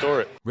can't store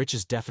it. Rich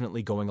is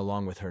definitely going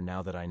along with her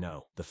now that I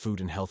know. The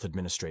Food and Health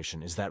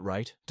Administration, is that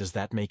right? Does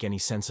that make any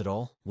sense at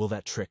all? Will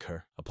that trick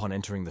her? Upon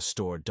entering the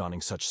store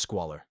donning such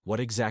squalor, what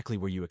exactly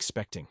were you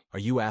expecting? Are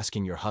you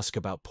asking your husk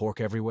about pork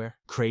everywhere?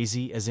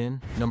 Crazy as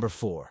in? Number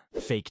 4,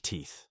 fake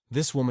teeth.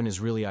 This woman is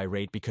really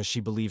irate because she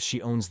believes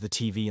she owns the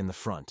TV in the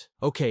front.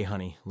 Okay,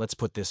 honey, let's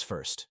put this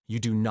first. You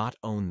do not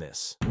own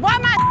this. Why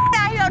am I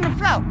out here on the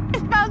floor?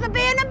 It's supposed to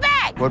be in the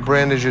back. What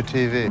brand is your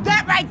TV?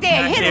 That right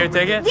there. Hit him.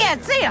 Take it? Yeah,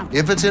 see him.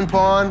 If it's in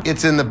pawn,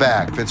 it's in the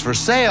back. If it's for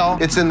sale,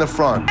 it's in the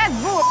front.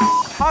 That's bull.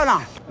 Hold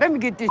on. Let me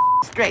get this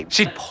straight.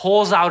 She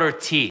pulls out her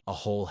teeth. A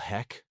whole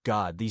heck?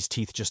 God, these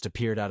teeth just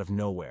appeared out of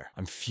nowhere.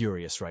 I'm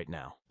furious right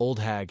now. Old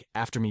hag,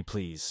 after me,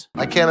 please.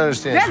 I can't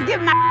understand. Let's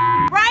get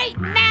my right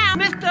now,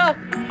 Mr.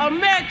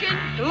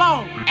 American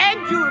Loan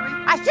and Jewelry.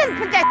 I should have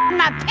put that in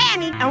my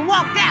panty and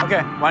walked out.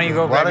 Okay, why don't you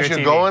go Why grab don't your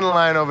you TV? go in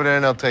line over there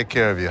and they'll take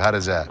care of you? How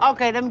does that?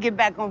 Okay, let me get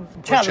back on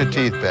Put television.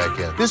 your teeth back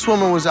in. This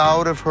woman was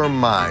out of her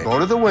mind. Go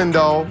to the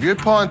window, your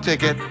pawn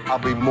ticket. I'll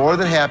be more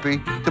than happy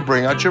to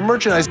bring out your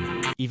merchandise.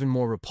 Even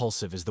more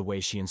repulsive is the way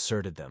she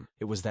inserted them.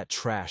 It was that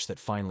trash that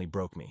finally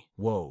broke me.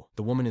 Whoa,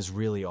 the woman is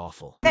really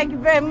awful. Thank you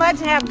very much.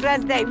 Have a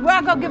blessed day. Where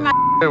I go get my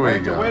Here we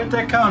go. Wait at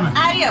that counter.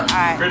 Adios. All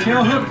right.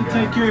 Tell Hook to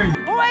take care of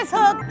you. Who is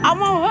Hook? I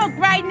want Hook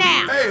right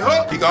now. Hey,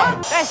 Hook, he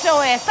gone. That's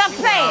your ass. Stop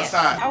playing.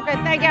 outside. Okay,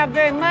 thank y'all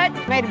very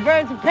much. May the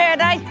birds of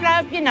paradise fly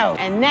up, you know.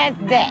 And that's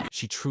that.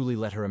 She truly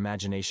let her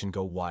imagination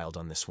go wild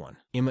on this one.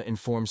 Emma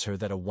informs her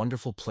that a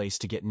wonderful place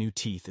to get new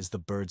teeth is the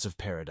birds of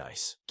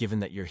paradise, given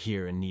that you're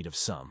here in need of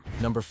some.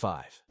 Number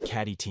 5.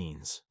 Catty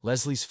teens.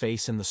 Leslie's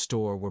face and the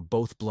store were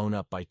both blown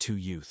up by two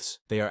youths.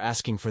 They are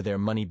asking for their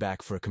money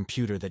back for a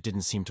computer that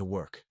didn't seem to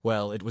work.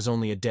 Well, it was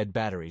only a dead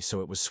battery,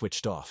 so it was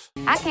switched off.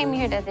 I came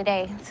here the other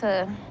day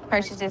to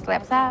purchase this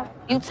laptop.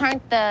 You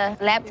turned the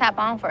laptop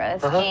on for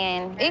us,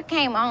 and it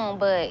came on,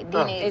 but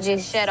then it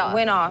just shut off.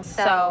 Went off.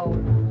 So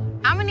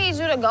I'm gonna need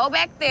you to go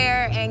back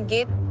there and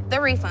get the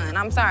refund.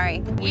 I'm sorry.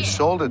 We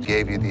sold it,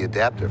 gave you the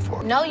adapter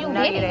for it. No, you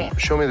didn't.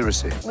 Show me the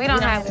receipt. We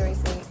don't have the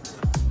receipt.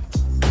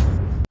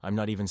 I'm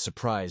not even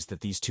surprised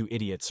that these two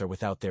idiots are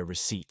without their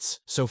receipts.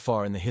 So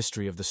far in the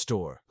history of the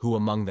store, who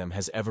among them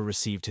has ever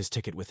received his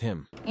ticket with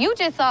him? You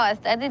just saw us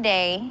the other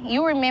day.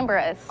 You remember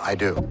us. I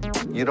do.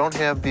 You don't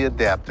have the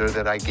adapter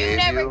that I gave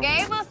you. You never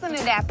gave us an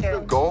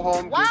adapter. Go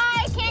home.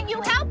 Why can't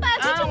you help us?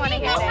 I don't want to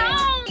hear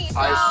that.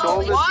 I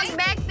sold it. Walk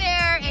back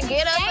there and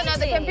get us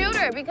another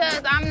computer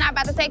because I'm not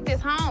about to take this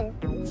home.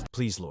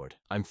 Please, Lord,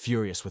 I'm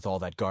furious with all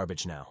that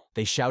garbage now.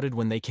 They shouted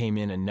when they came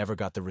in and never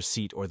got the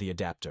receipt or the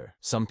adapter.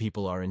 Some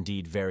people are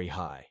indeed very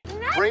high.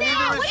 Bring me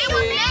the receipt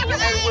and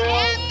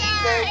we'll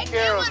take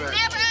care of it.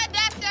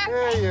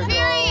 There you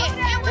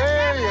go.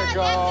 There you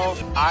go.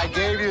 I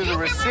gave you the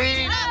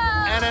receipt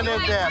and an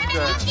adapter.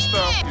 Get your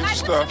stuff. Get your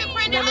stuff.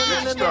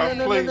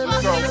 Please,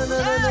 let's go.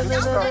 Get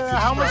your stuff.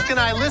 How much can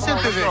I listen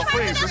to this?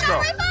 Please, let's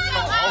go.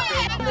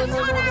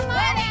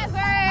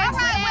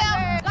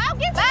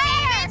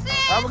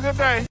 Have a good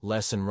day.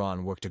 Les and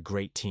Ron worked a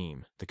great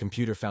team. The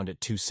computer found it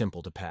too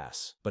simple to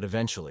pass. But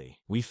eventually,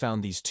 we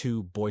found these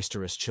two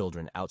boisterous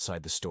children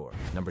outside the store.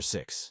 Number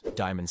 6.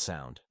 Diamond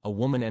Sound. A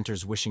woman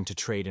enters wishing to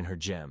trade in her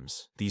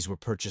gems. These were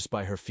purchased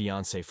by her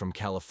fiancé from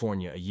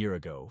California a year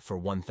ago for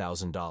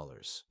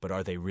 $1,000. But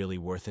are they really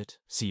worth it?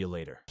 See you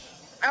later.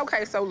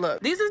 Okay, so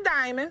look, these is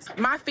diamonds.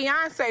 My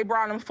fiance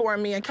brought them for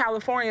me in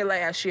California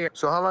last year.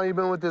 So how long you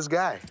been with this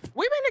guy?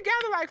 We've been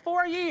together like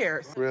 4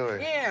 years.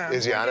 Really? Yeah.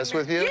 Is he honest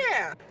with you?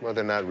 Yeah. Well,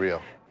 they're not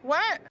real.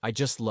 What? I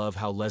just love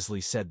how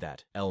Leslie said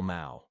that, El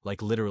Mao.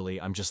 Like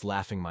literally, I'm just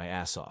laughing my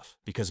ass off.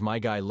 Because my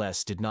guy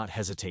Les did not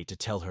hesitate to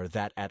tell her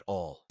that at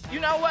all.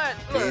 You know what?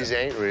 Look, These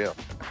ain't real.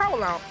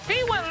 hold on.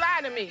 He wouldn't lie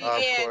to me.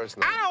 Of and course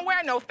not. I don't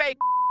wear no fake.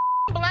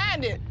 I'm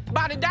blinded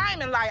by the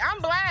diamond light.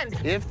 I'm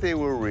blinded. If they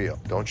were real,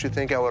 don't you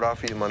think I would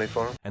offer you money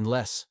for them? And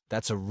Les,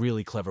 that's a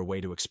really clever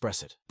way to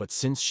express it. But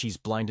since she's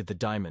blinded the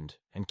diamond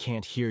and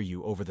can't hear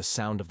you over the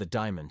sound of the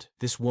diamond,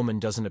 this woman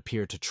doesn't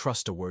appear to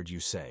trust a word you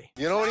say.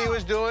 You know what he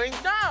was doing?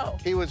 No.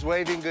 He was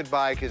waving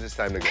goodbye because it's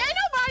time to go. Ain't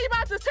nobody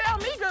about to tell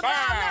me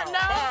goodbye.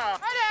 No.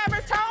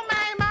 Whatever.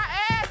 Tomaine my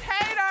ass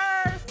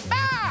haters.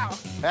 Bow.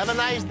 Have a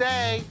nice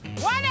day.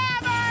 Whatever.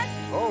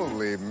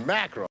 Holy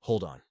mackerel.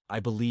 Hold on. I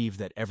believe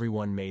that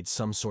everyone made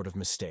some sort of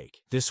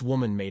mistake. This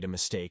woman made a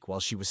mistake while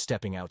she was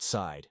stepping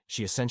outside.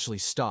 She essentially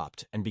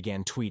stopped and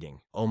began tweeting,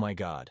 "Oh my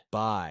God,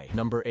 bye."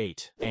 Number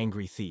 8,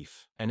 Angry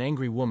Thief. An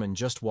angry woman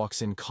just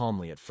walks in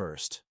calmly at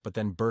first, but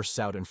then bursts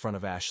out in front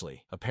of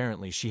Ashley.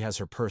 Apparently, she has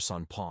her purse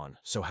on pawn,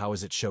 so how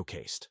is it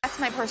showcased? That's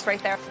my purse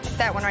right there.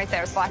 That one right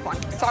there, the black one.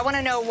 So I want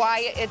to know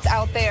why it's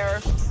out there.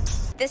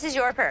 This is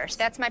your purse.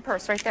 That's my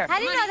purse right there. How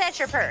do you know that's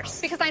your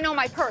purse? Because I know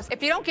my purse.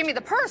 If you don't give me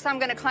the purse, I'm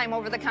going to climb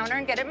over the counter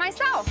and get it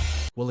myself.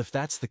 Well, if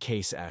that's the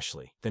case,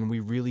 Ashley, then we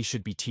really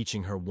should be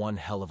teaching her one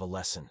hell of a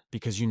lesson.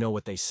 Because you know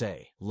what they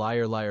say,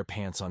 liar, liar,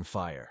 pants on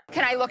fire.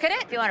 Can I look at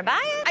it? Do you want to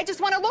buy it? I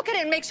just want to look at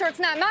it and make sure it's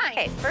not mine.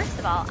 Okay, first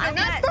of all, I'm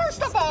not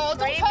first of all,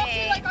 don't talk to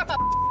me like I'm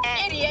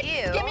a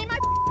idiot. Give me my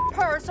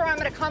purse or I'm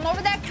going to climb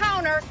over that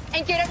counter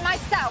and get it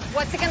myself.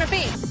 What's it going to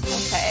be?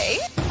 Okay.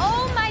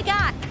 Oh, my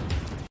God.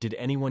 Did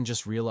anyone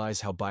just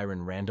realize how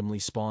Byron randomly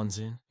spawns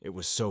in? It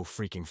was so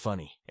freaking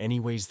funny.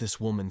 Anyways, this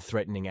woman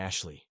threatening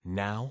Ashley.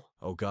 Now?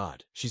 Oh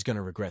God, she's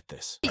gonna regret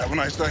this. Have a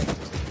nice day.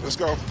 Let's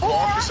go.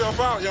 Walk yourself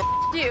out, yo.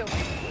 You.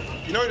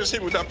 You know you just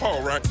hit me with that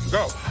pole, right?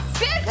 Go.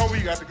 Bitch. Go where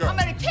you got to go. I'm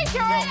going to kick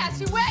your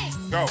ass. You wait.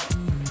 Go.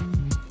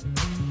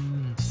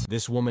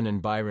 This woman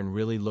and Byron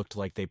really looked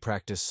like they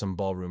practiced some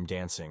ballroom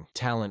dancing.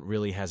 Talent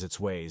really has its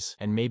ways,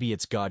 and maybe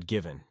it's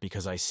God-given,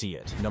 because I see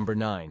it. Number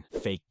 9.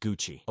 Fake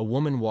Gucci. A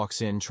woman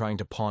walks in trying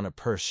to pawn a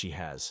purse she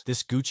has.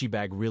 This Gucci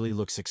bag really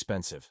looks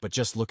expensive, but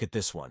just look at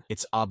this one.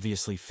 It's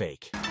obviously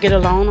fake. Get a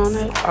loan on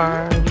it,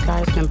 or you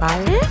guys can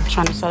buy it. I'm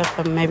trying to sell it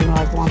for maybe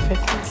like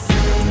 $150.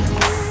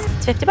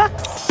 It's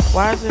 $50.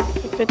 Why is it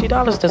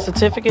 $50? The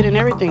certificate and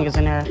everything is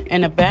in there.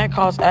 And the bag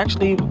costs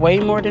actually way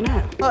more than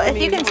that. Well,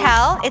 if you can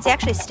tell, it's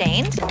actually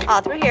stained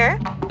all through here.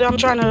 I'm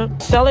trying to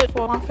sell it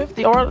for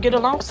 $150 or get a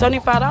loan for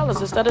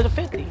 $75 instead of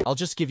the $50. I'll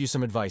just give you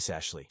some advice,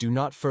 Ashley. Do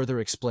not further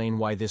explain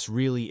why this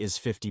really is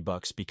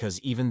 $50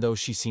 because even though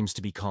she seems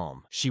to be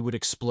calm, she would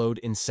explode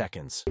in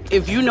seconds.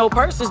 If you know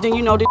purses, then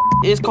you know that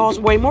it costs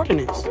way more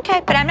than this.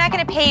 Okay, but I'm not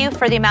going to pay you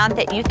for the amount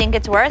that you think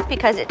it's worth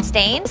because it's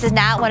stained. This is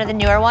not one of the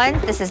newer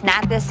ones. This is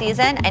not this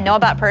season. I know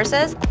about purses.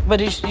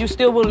 But you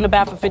still willing to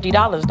buy for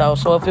 $50 though,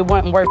 so if it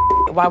wasn't worth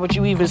why would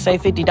you even say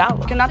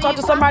 $50? Can I talk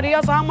to somebody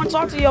else? I don't want to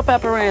talk to your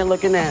pepperoni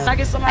looking ass. I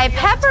get somebody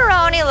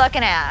pepperoni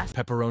looking ass.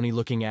 Pepperoni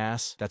looking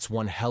ass? That's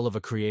one hell of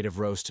a creative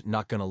roast,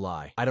 not gonna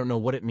lie. I don't know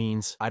what it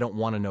means. I don't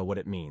want to know what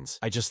it means.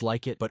 I just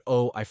like it, but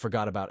oh, I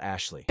forgot about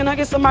Ashley. Can I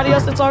get somebody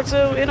else to talk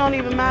to? It don't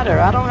even matter.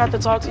 I don't have to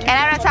talk to you. And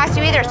I don't talk to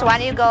you either, so why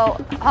don't you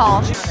go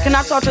home? Can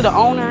I talk to the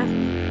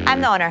owner? I'm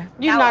the owner.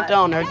 You're not the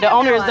owner. The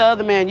owner is the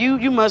other man.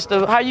 You must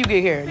have. How you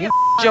get here? You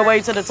your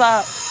way to the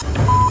top.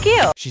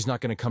 You. She's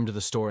not gonna come to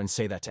the store and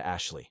say that to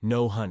Ashley.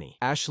 No, honey.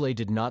 Ashley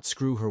did not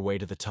screw her way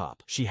to the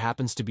top. She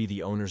happens to be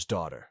the owner's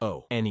daughter.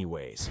 Oh,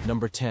 anyways.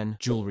 Number 10,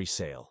 jewelry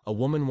sale. A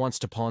woman wants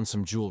to pawn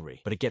some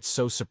jewelry, but it gets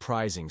so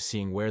surprising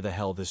seeing where the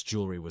hell this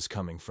jewelry was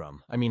coming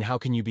from. I mean, how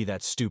can you be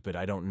that stupid?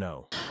 I don't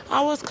know.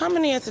 I was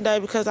coming in today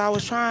because I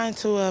was trying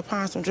to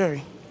pawn some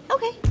jewelry.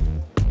 Okay.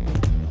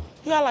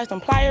 You got like some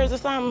pliers or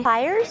something?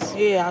 Pliers?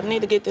 Yeah, I need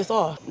to get this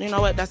off. You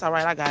know what? That's all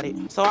right, I got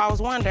it. So I was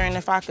wondering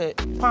if I could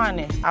pawn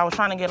this. I was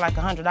trying to get like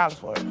 $100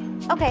 for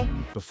it. Okay.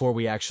 Before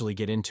we actually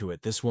get into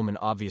it, this woman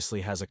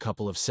obviously has a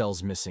couple of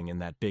cells missing in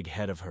that big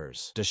head of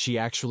hers. Does she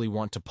actually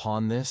want to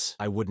pawn this?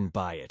 I wouldn't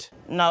buy it.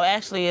 No,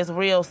 actually, it's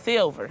real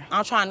silver.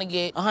 I'm trying to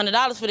get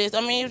 $100 for this. I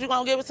mean, if you're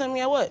gonna give it to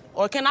me or what?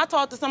 Or can I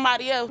talk to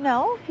somebody else?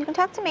 No, you can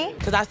talk to me.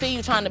 Because I see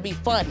you trying to be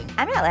funny.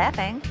 I'm not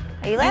laughing.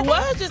 Are you laughing? You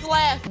was just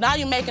laughing. Now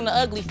you're making the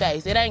ugly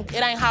face. It ain't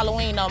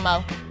Halloween no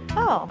more.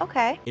 Oh,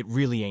 okay. It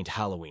really ain't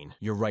Halloween.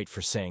 You're right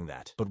for saying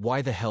that. But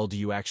why the hell do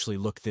you actually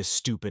look this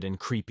stupid and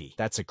creepy?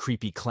 That's a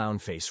creepy clown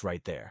face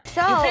right there. So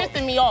you're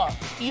pissing me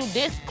off. You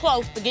this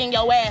close to getting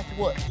your ass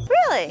whooped.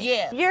 Really?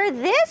 Yeah. You're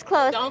this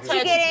close to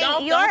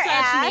getting your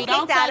ass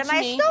kicked out of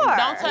my store.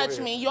 Don't touch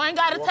me. You ain't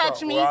gotta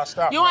touch me.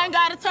 You ain't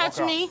gotta touch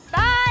me.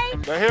 Bye.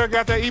 The hair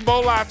got that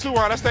Ebola too,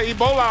 huh? That's that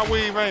Ebola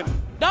weave, ain't it?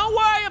 Don't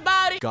worry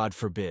about it. God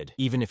forbid.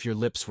 Even if your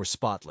lips were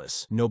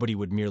spotless, nobody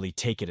would merely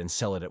take it and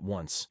sell it at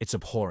once. It's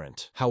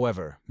abhorrent.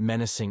 However,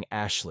 menacing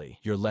Ashley,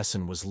 your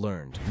lesson was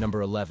learned. Number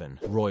 11,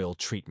 royal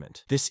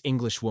treatment. This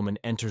English woman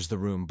enters the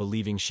room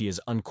believing she is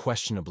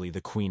unquestionably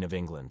the Queen of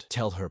England.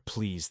 Tell her,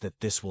 please, that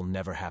this will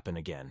never happen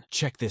again.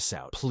 Check this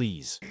out,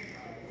 please.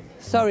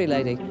 Sorry,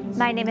 lady.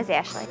 My name is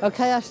Ashley.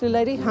 Okay, Ashley,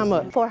 lady, how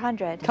much?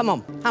 $400. Come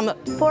on, how much?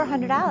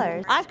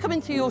 $400. I've come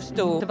into your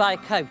store to buy a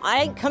coat.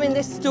 I ain't come in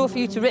this store for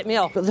you to rip me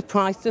off, but the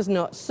price does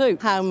not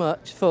suit. How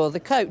much for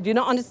the coat? Do you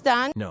not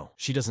understand? No,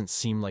 she doesn't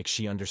seem like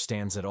she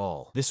understands at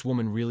all. This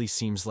woman really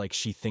seems like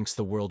she thinks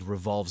the world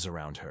revolves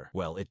around her.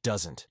 Well, it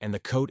doesn't, and the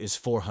coat is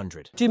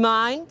 $400. Do you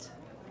mind?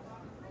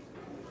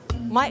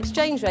 My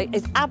exchange rate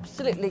is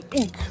absolutely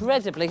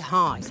incredibly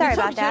high. Sorry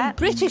about that. I'm a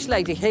British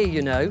lady here,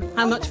 you know.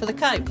 How much for the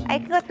coat? I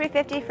can go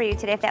 $350 for you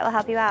today if that will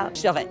help you out.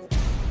 Shove it.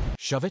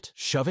 Shove it?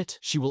 Shove it?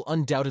 She will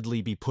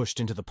undoubtedly be pushed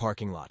into the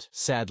parking lot.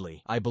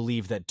 Sadly, I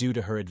believe that due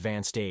to her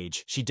advanced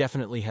age, she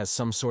definitely has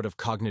some sort of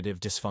cognitive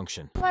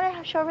dysfunction. You want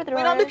to show over the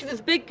We're not looking at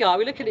this big guy,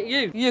 we're looking at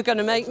you. You're going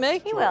to make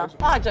me? You will.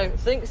 I don't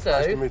think so.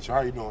 Nice to meet you.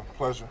 How you doing?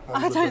 Pleasure.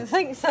 I don't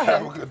think so.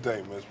 Have a good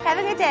day, miss. Have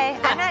a good day.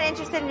 I'm not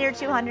interested in your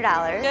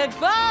 $200.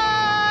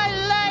 Goodbye,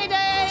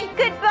 lady!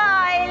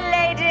 Goodbye,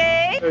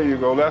 lady! There you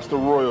go. That's the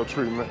royal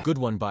treatment. Good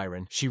one,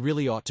 Byron. She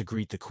really ought to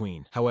greet the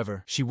Queen.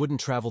 However, she wouldn't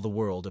travel the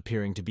world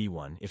appearing to be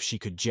one if she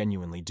could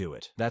genuinely do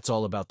it. That's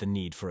all about the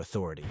need for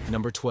authority.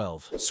 Number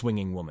 12,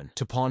 swinging woman.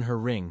 To pawn her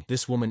ring,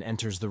 this woman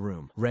enters the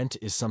room. Rent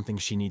is something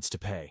she needs to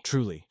pay.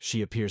 Truly,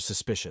 she appears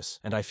suspicious,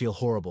 and I feel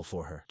horrible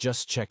for her.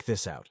 Just check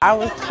this out. I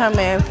was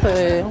coming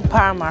to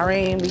pawn my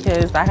ring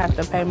because I have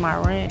to pay my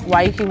rent.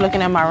 Why you keep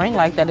looking at my ring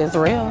like that is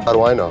real? How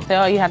do I know? So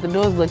all you have to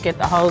do is look at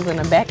the holes in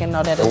the back and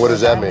know that it's And what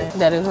does that diamond. mean?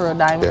 That is real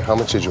diamond. Yeah, how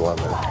much did you want,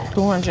 man?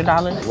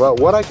 $200. Well,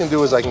 what I can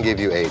do is I can give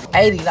you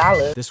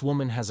 $80. This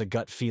woman has a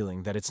gut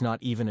feeling that it's not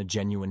even a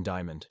genuine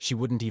diamond. She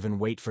wouldn't even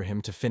wait for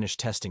him to finish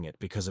testing it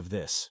because of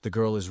this. The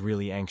girl is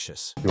really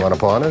anxious. You want to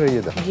pawn it or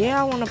you don't?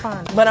 Yeah, I want to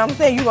pawn it. But I'm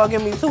saying you gonna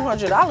give me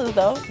 $200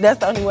 though. That's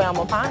the only way I'm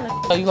gonna pawn it.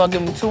 So you gonna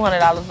give me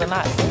 $200 or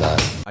not?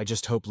 I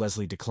just hope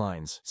Leslie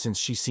declines, since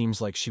she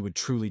seems like she would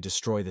truly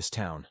destroy this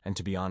town, and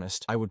to be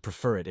honest, I would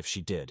prefer it if she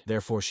did.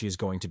 Therefore, she is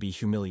going to be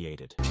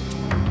humiliated.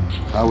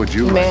 How would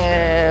you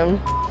Man,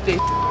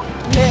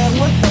 man,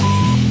 what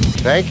the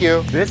Thank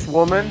you. This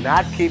woman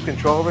not keep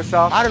control of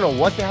herself. I don't know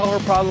what the hell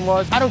her problem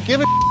was. I don't give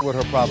a what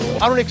her problem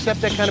was. I don't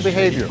accept that kind of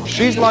behavior.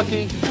 She's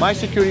lucky my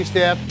security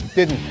staff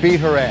didn't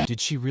beat her ass.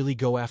 Did she really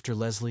go after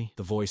Leslie?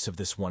 The voice of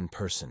this one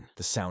person,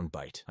 the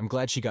soundbite. I'm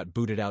glad she got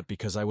booted out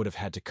because I would have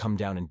had to come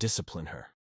down and discipline her.